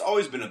to me. It's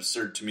always been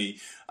absurd to me.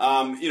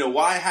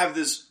 Why have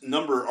this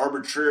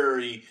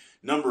arbitrary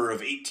number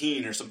of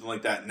 18 or something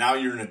like that? Now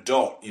you're an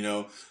adult,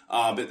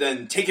 but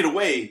then take it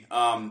away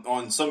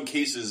on some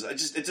cases.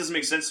 It doesn't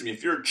make sense to me.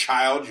 If you're a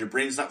child, your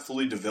brain's not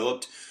fully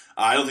developed.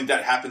 I don't think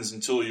that happens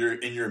until you're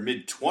in your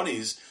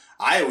mid-20s.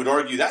 I would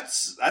argue that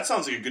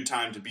sounds like a good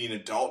time to be an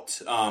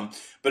adult.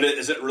 But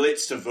as it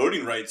relates to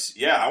voting rights,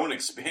 yeah, I want to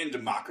expand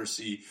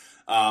democracy.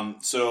 I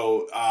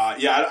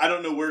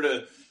don't know where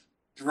to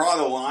draw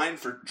the line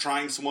for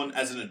trying someone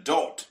as an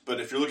adult. But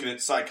if you're looking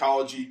at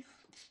psychology,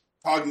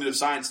 cognitive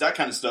science, that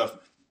kind of stuff,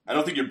 I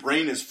don't think your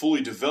brain is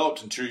fully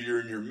developed until you're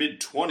in your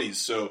mid-20s.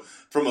 So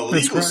from a That's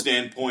legal correct.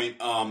 standpoint,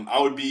 I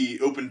would be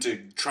open to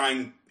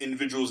trying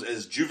individuals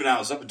as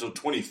juveniles up until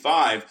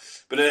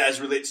 25. But as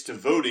it relates to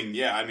voting,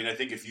 yeah, I mean, I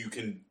think if you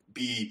can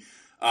be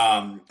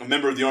a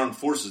member of the armed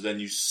forces, then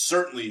you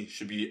certainly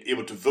should be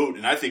able to vote.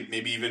 And I think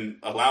maybe even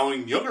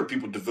allowing younger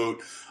people to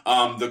vote.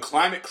 The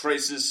climate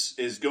crisis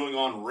is going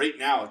on right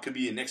now. It could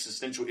be an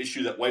existential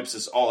issue that wipes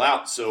us all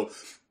out. So,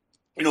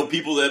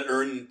 people that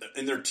are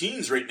in their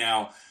teens right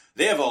now,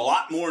 they have a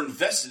lot more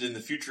invested in the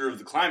future of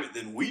the climate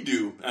than we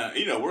do.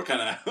 We're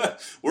kind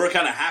of we're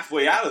kind of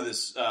halfway out of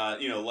this,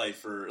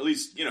 life, or at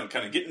least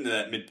kind of getting to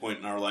that midpoint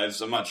in our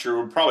lives. I'm not sure.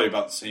 We're probably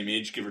about the same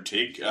age, give or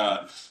take.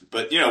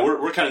 But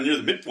we're kind of near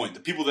the midpoint. The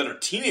people that are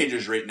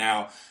teenagers right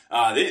now,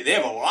 they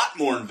have a lot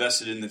more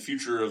invested in the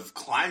future of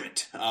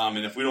climate. And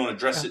if we don't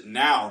address Yeah. it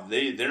now,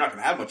 they're not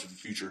going to have much of a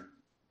future.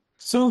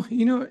 So,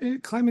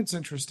 climate's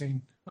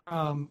interesting.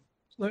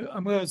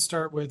 I'm going to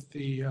start with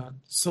the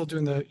still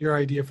doing your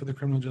idea for the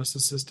criminal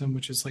justice system,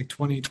 which is like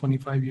 20,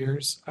 25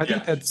 years.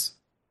 Yeah.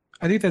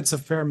 I think that's a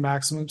fair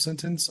maximum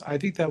sentence. I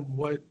think that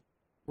what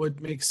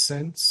would make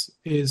sense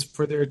is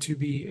for there to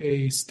be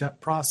a step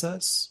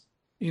process,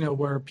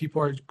 where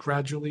people are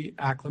gradually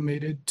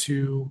acclimated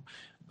to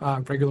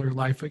regular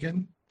life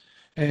again.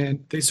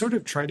 And they sort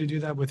of try to do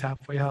that with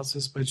halfway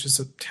houses, but it's just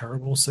a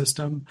terrible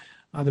system.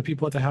 The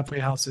people at the halfway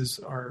houses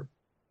are,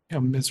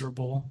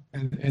 miserable,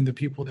 and the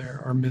people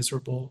there are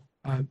miserable,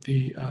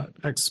 the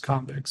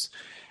ex-convicts.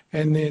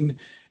 And then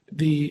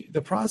the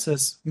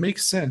process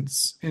makes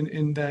sense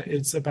in that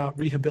it's about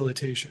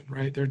rehabilitation,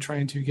 right? They're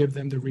trying to give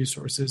them the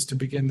resources to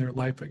begin their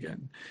life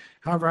again.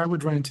 However, I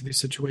would run into these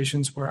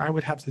situations where I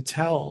would have to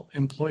tell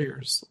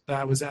employers that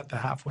I was at the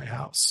halfway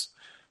house,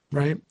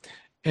 right?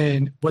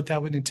 And what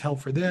that would entail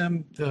for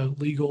them, the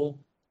legal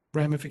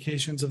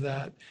ramifications of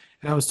that.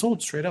 And I was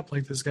told straight up,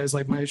 like, this guy's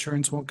like, my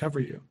insurance won't cover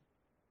you.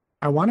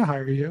 I want to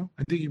hire you.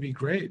 I think you'd be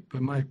great,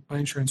 but my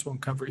insurance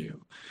won't cover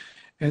you.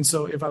 And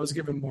so if I was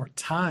given more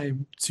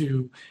time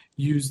to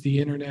use the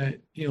internet,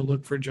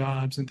 look for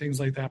jobs and things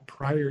like that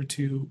prior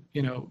to,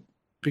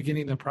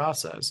 beginning the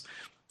process,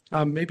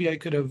 maybe I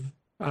could have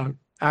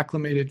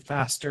acclimated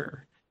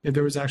faster if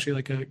there was actually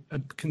like a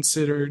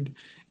considered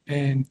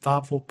and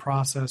thoughtful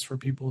process for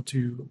people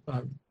to,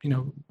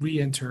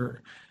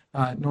 re-enter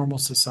normal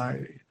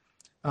society.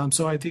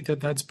 So I think that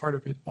that's part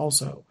of it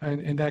also.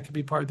 And that could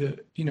be part of the,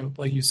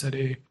 like you said,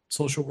 a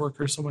social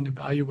worker, someone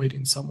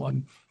evaluating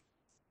someone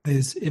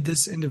is if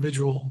this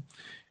individual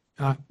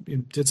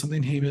did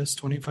something heinous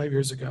 25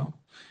 years ago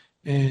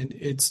and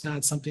it's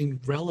not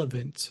something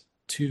relevant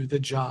to the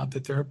job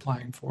that they're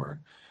applying for,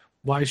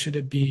 why should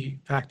it be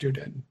factored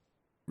in,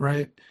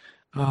 right?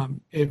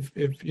 If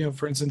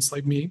for instance,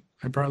 like me,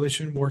 I probably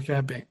shouldn't work at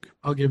a bank.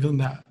 I'll give them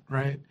that,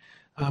 right?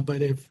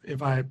 But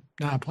if I'm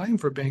not applying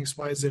for banks,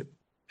 why is it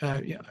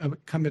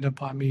incumbent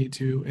upon me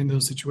to, in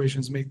those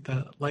situations, make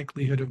the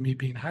likelihood of me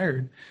being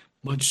hired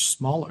much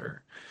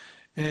smaller?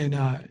 And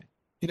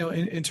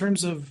in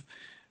terms of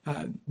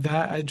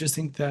that, I just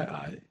think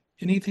that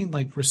anything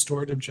like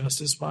restorative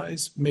justice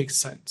wise makes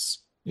sense.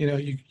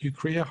 You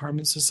create a harm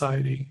in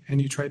society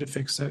and you try to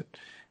fix it,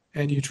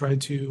 and you try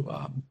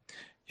to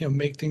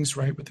make things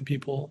right with the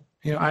people.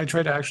 I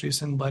try to actually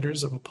send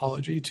letters of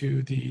apology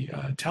to the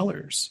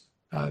tellers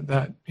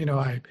that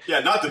Yeah,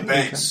 not the kind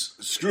banks.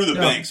 Screw the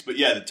no, banks. But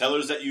yeah, the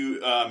tellers that you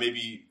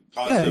maybe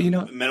caused yeah,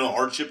 the mental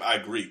hardship. I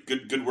agree.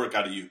 Good work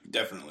out of you.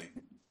 Definitely.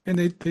 and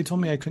they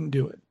told me I couldn't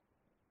do it,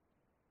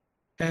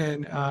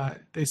 and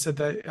they said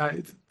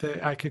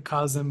that I could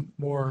cause them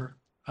more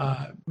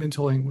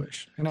mental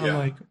anguish, and I'm Yeah.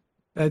 like,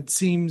 that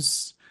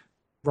seems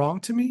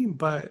wrong to me,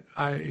 but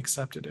I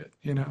accepted it.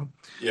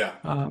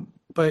 Yeah.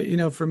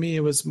 But for me,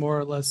 it was more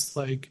or less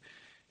like,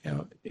 you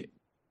know, it,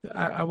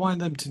 I wanted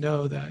them to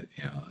know that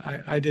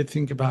I did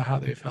think about how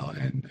they felt,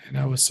 and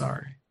I was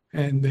sorry,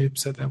 and they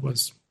said that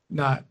was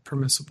not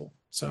permissible.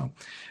 So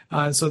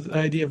the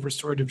idea of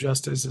restorative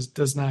justice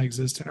does not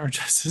exist in our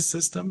justice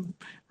system,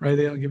 right?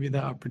 They don't give you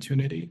that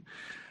opportunity.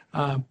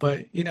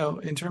 But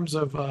in terms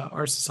of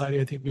our society,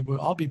 I think we would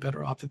all be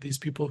better off if these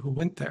people who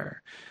went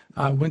there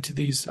went to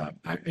these.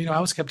 I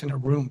was kept in a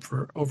room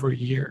for over a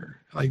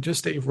year, like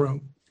just a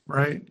room,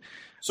 right?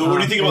 So, what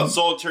do you think about And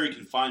solitary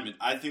confinement?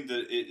 I think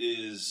that it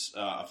is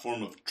a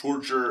form of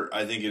torture.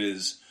 I think it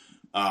is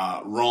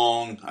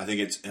wrong. I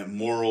think it's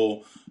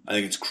immoral. I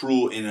think it's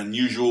cruel and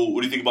unusual.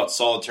 What do you think about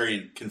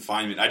solitary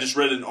confinement? I just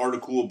read an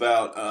article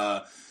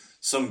about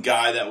some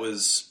guy that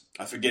was,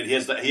 I forget, he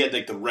had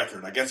like the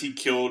record. I guess he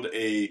killed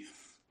a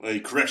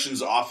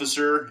corrections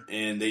officer,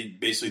 and they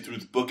basically threw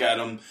the book at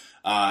him.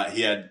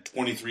 He had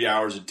 23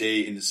 hours a day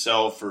in the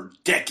cell for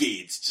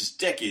decades, just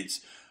decades.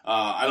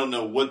 I don't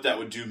know what that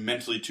would do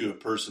mentally to a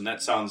person.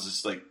 That sounds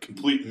just like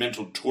complete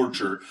mental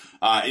torture.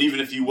 And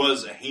even if he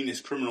was a heinous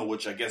criminal,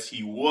 which I guess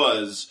he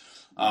was,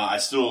 I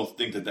still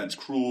think that that's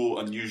cruel,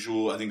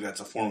 unusual. I think that's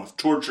a form of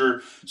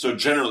torture. So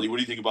generally, what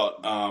do you think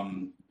about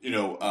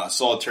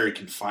solitary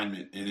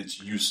confinement and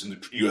its use in the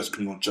U.S.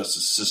 criminal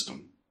justice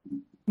system?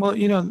 well,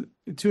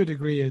 to a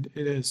degree, it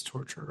is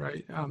torture,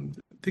 right?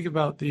 Think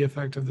about the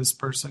effect of this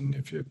person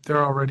if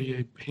they're already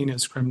a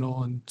heinous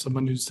criminal and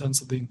someone who's done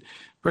something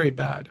very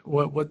bad.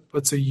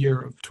 What's a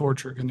year of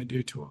torture going to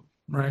do to them,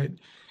 right?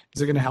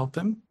 Is it going to help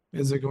them?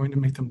 Is it going to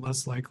make them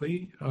less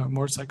likely,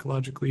 more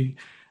psychologically,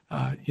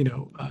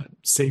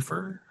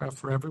 safer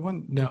for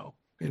everyone? No,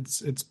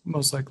 it's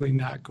most likely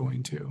not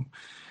going to.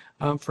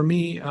 For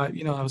me, I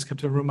was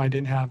kept in a room. I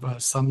didn't have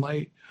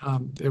sunlight.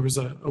 There was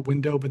a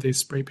window, but they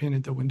spray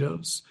painted the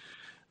windows.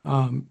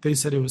 They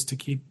said it was to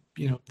keep,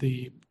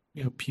 the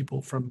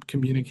people from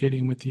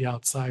communicating with the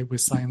outside with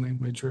sign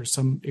language or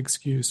some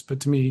excuse. But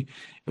to me,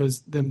 it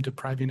was them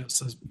depriving us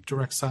of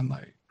direct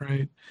sunlight,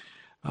 right?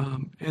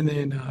 And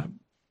then,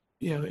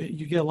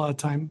 you get a lot of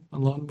time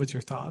alone with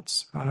your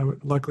thoughts. I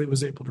luckily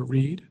was able to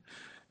read.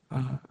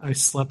 I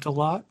slept a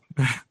lot.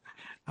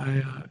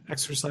 I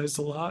exercised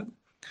a lot.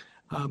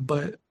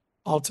 But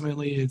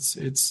ultimately,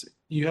 it's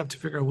you have to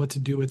figure out what to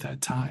do with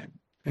that time.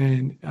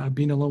 And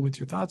being alone with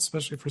your thoughts,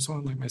 especially for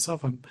someone like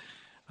myself, I'm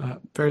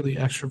fairly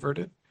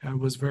extroverted. It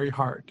was very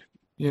hard.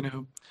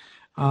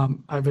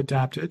 I've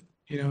adapted.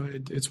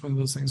 It's one of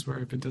those things where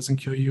if it doesn't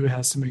kill you, it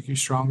has to make you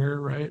stronger,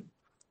 right?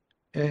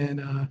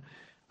 And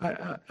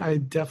I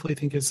definitely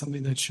think it's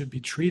something that should be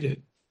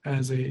treated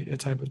as a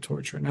type of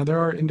torture. Now, there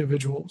are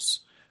individuals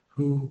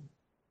who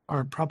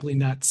are probably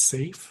not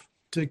safe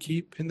to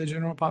keep in the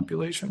general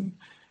population.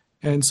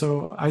 And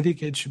so I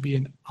think it should be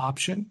an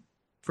option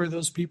for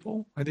those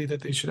people. I think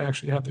that they should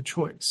actually have the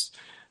choice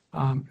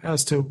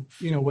as to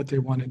what they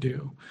want to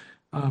do.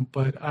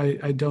 But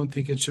I don't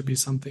think it should be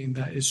something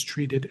that is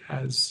treated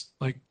as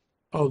like,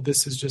 oh,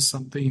 this is just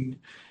something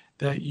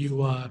that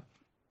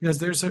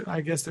because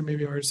I guess there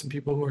maybe are some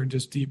people who are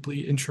just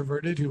deeply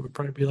introverted who would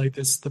probably be like,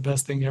 this is the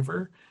best thing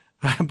ever.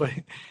 But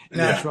in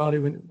Yeah. actuality,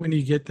 when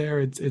you get there,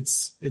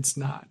 it's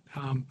not.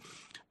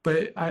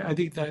 But I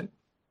think that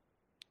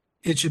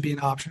it should be an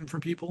option for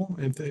people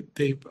if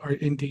they are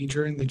in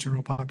danger in the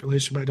general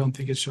population. But I don't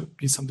think it should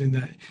be something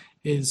that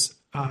is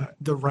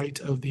the right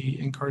of the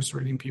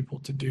incarcerating people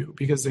to do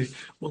because they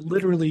will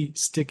literally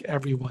stick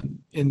everyone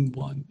in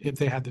one if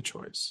they had the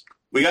choice.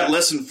 We got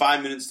less than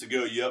 5 minutes to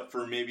go. You up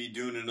for maybe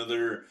doing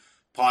another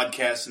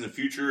podcast in the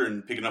future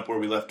and picking up where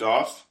we left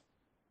off?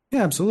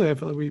 Yeah, absolutely. I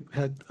feel like we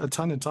had a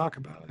ton to talk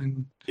about,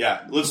 and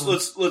Yeah,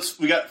 let's.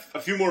 We got a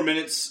few more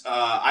minutes.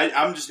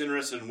 I'm just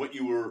interested in what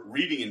you were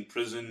reading in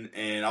prison,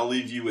 and I'll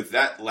leave you with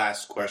that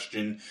last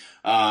question.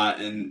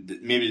 And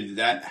maybe did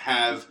that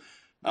have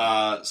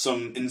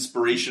some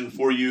inspiration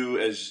for you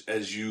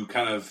as you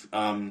kind of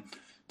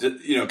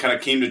kind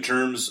of came to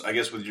terms, I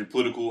guess, with your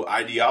political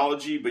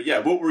ideology. But yeah,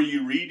 what were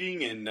you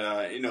reading? And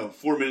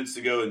 4 minutes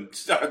to go, and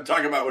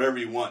talk about whatever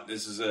you want.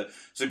 It's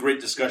a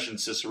great discussion,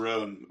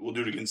 Cicero, and we'll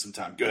do it again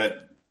sometime. Go ahead.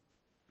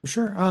 for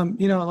sure.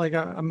 Like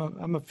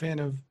I'm a fan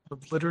of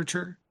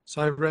literature,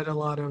 so I read a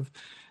lot of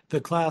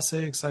the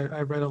classics.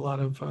 I read a lot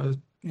of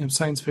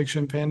science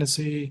fiction,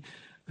 fantasy,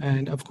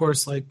 and of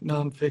course like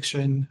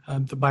nonfiction,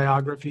 the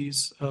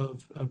biographies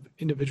of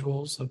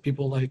individuals, of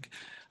people like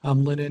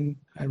Lenin.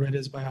 I read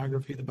his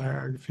biography, the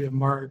biography of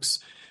Marx.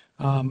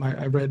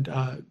 I read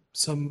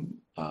some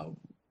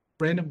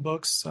random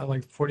books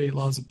like 48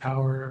 Laws of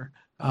Power,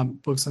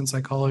 books on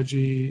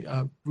psychology,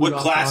 What Rudolph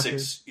Rocker.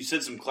 classics? You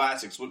said some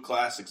classics. What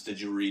classics did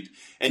you read?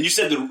 And you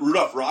said the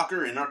Rudolph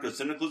Rocker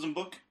Anarcho-Syndicalism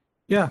book?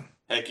 Yeah,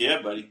 Heck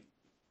yeah, buddy.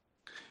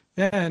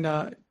 yeah, and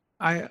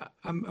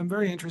I'm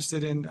very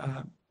interested in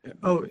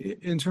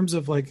in terms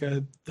of like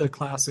the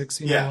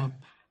classics, Yeah.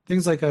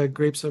 things like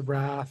Grapes of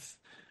Wrath.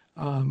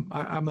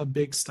 I'm a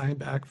big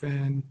Steinbeck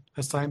fan,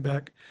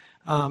 Steinbeck,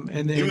 and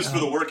He then was for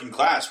the working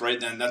class,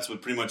 right? And that's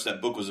what pretty much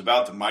that book was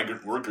about, the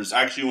migrant workers.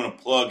 I actually want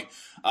to plug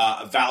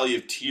A Valley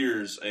of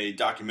Tears, a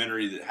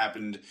documentary that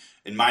happened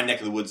in my neck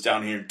of the woods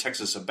down here in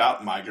Texas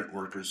about migrant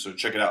workers. So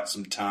check it out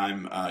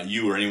sometime,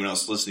 you or anyone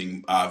else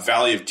listening.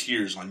 Valley of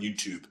Tears on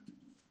YouTube.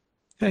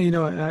 yeah,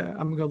 I'm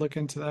gonna go look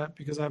into that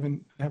because I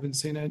haven't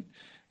seen it.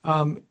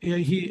 Yeah,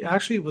 he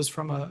actually was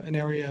from an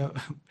area.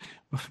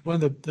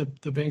 One of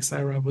the banks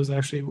I robbed was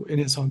actually in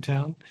his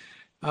hometown,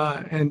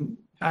 and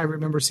I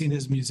remember seeing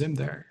his museum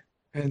there.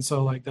 And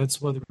so, like,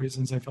 that's one of the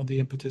reasons I felt the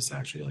impetus to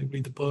actually like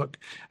read the book.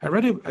 I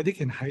read it, I think,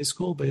 in high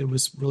school, but it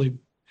was really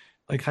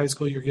like high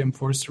school. You're getting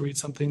forced to read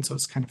something, so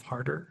it's kind of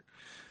harder.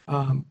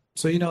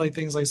 So like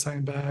things like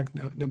Steinbeck,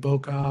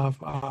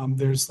 Nabokov.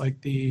 There's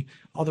like the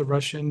all the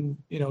Russian,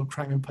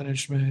 Crime and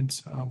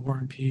Punishment, War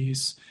and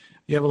Peace.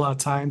 You have a lot of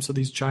time, so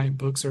these giant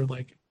books are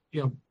like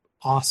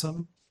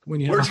awesome when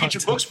you have Where a did you lot get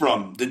of your time. books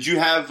from? Did you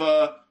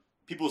have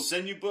people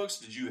send you books?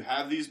 Did you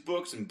have these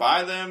books and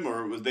buy them,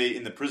 or were they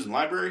in the prison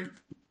library?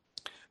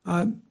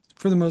 Uh,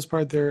 for the most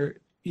part, they're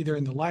either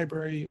in the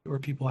library or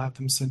people have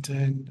them sent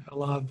in. A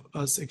lot of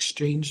us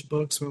exchanged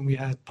books when we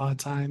had pod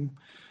time,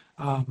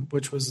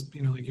 which was,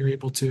 like you're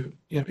able to,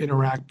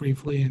 interact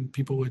briefly and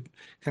people would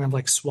kind of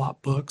like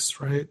swap books,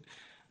 right?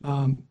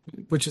 Um,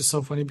 which is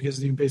so funny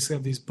because you basically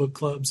have these book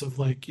clubs of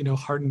like,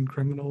 hardened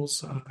criminals.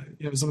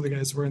 Some of the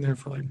guys were in there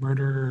for like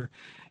murder,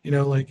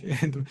 like,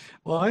 and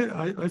well,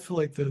 I feel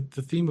like the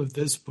theme of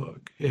this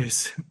book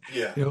is,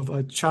 Yeah.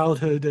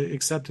 childhood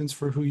acceptance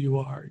for who you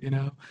are.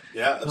 Yeah,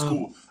 that's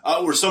Um,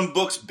 cool. Were some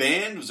books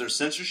banned? Was there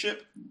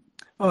censorship?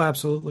 Oh,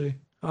 absolutely.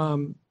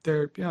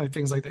 There,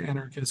 things like the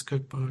Anarchist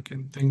Cookbook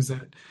and things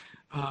that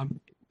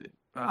um,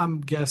 I'm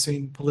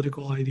guessing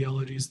political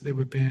ideologies they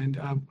would ban.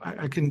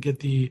 I couldn't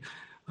get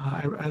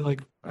I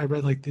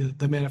read like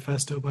the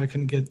manifesto, but I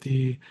couldn't get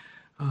the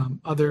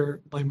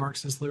other like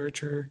Marxist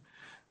literature.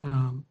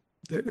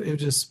 It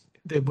just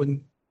they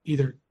wouldn't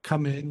either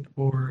come in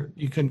or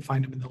you couldn't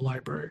find them in the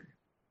library.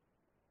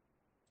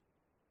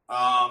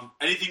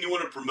 Anything you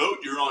want to promote?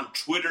 You're on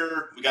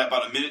Twitter. We got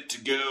about a minute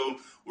to go.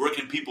 Where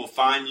can people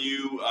find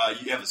you?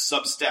 You have a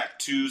Substack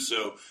too,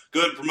 so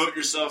go ahead and promote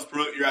yourself,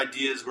 promote your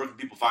ideas. Where can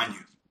people find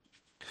you?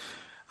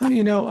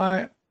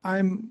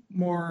 I'm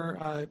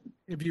more,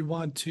 if you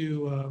want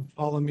to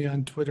follow me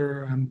on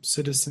Twitter, I'm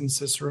Citizen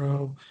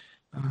Cicero.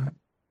 Uh,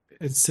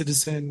 it's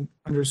citizen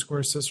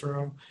underscore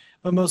Cicero.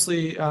 But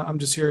mostly, I'm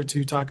just here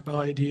to talk about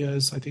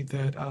ideas. I think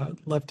that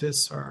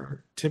leftists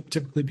are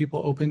typically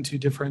people open to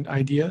different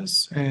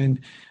ideas.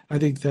 And I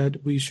think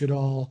that we should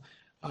all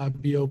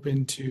be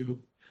open to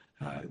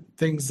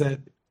things that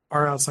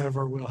are outside of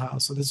our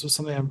wheelhouse. So this was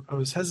something I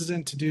was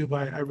hesitant to do,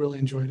 but I really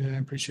enjoyed it. I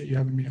appreciate you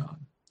having me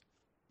on.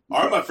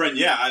 All right, my friend.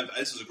 Yeah,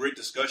 this is a great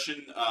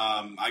discussion.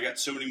 I got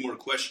so many more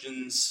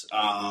questions,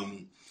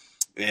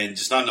 and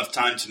just not enough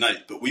time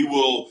tonight. But we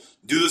will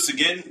do this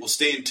again. We'll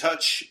stay in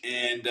touch,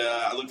 and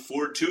I look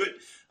forward to it.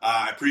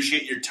 I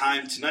appreciate your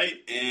time tonight,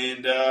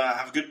 and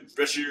have a good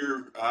rest of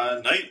your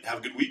night. Have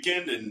a good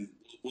weekend, and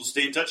we'll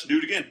stay in touch and do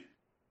it again.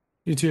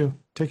 You too.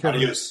 Take care,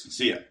 buddy. Adios.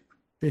 See ya.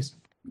 Peace.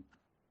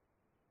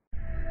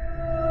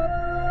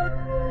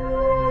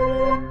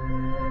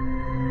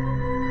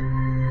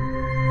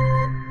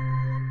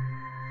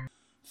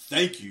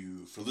 Thank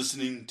you for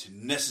listening to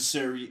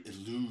Necessary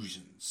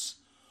Illusions.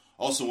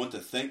 Also want to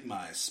thank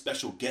my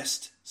special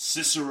guest,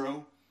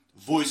 Cicero,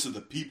 voice of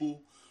the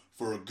people,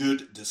 for a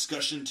good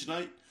discussion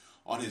tonight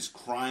on his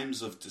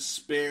crimes of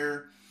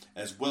despair,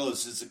 as well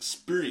as his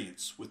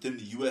experience within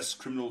the U.S.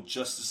 criminal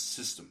justice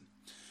system.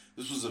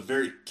 This was a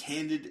very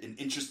candid and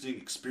interesting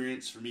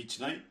experience for me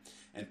tonight,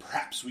 and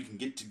perhaps we can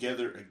get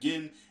together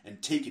again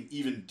and take an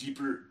even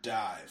deeper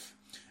dive.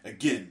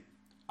 Again,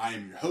 I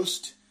am your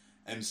host,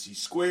 MC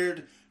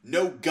Squared.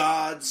 No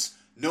gods,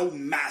 no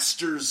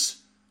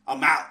masters.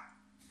 I'm out.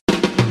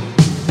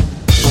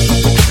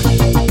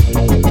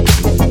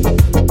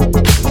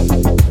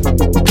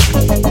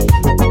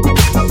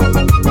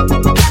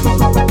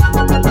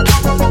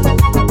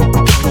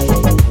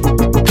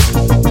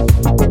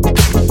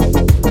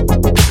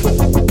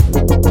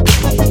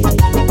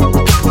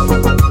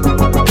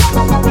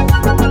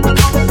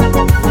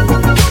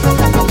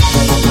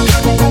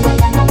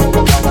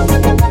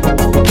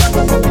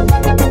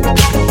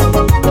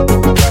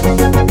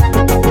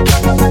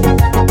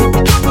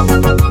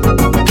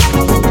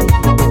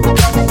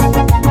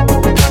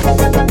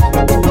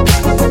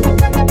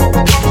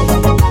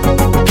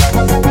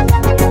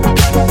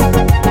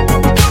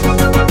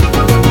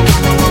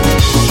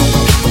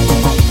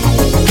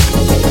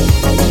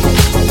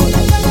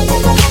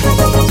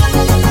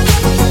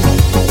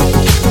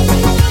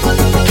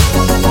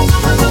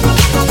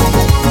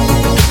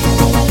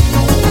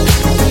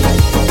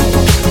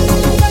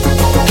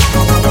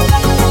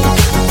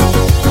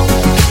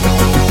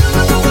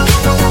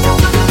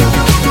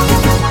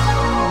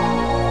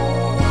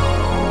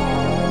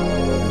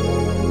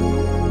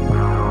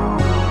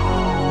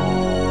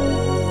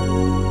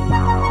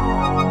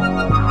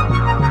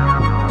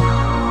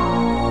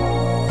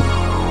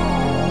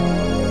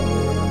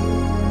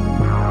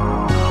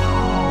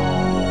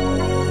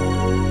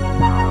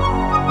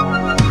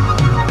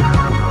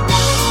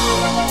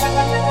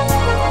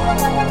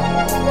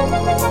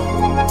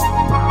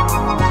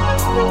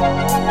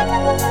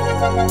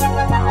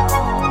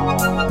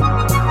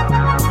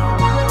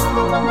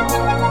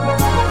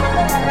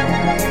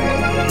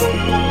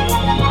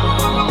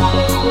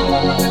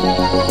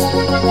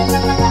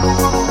 you.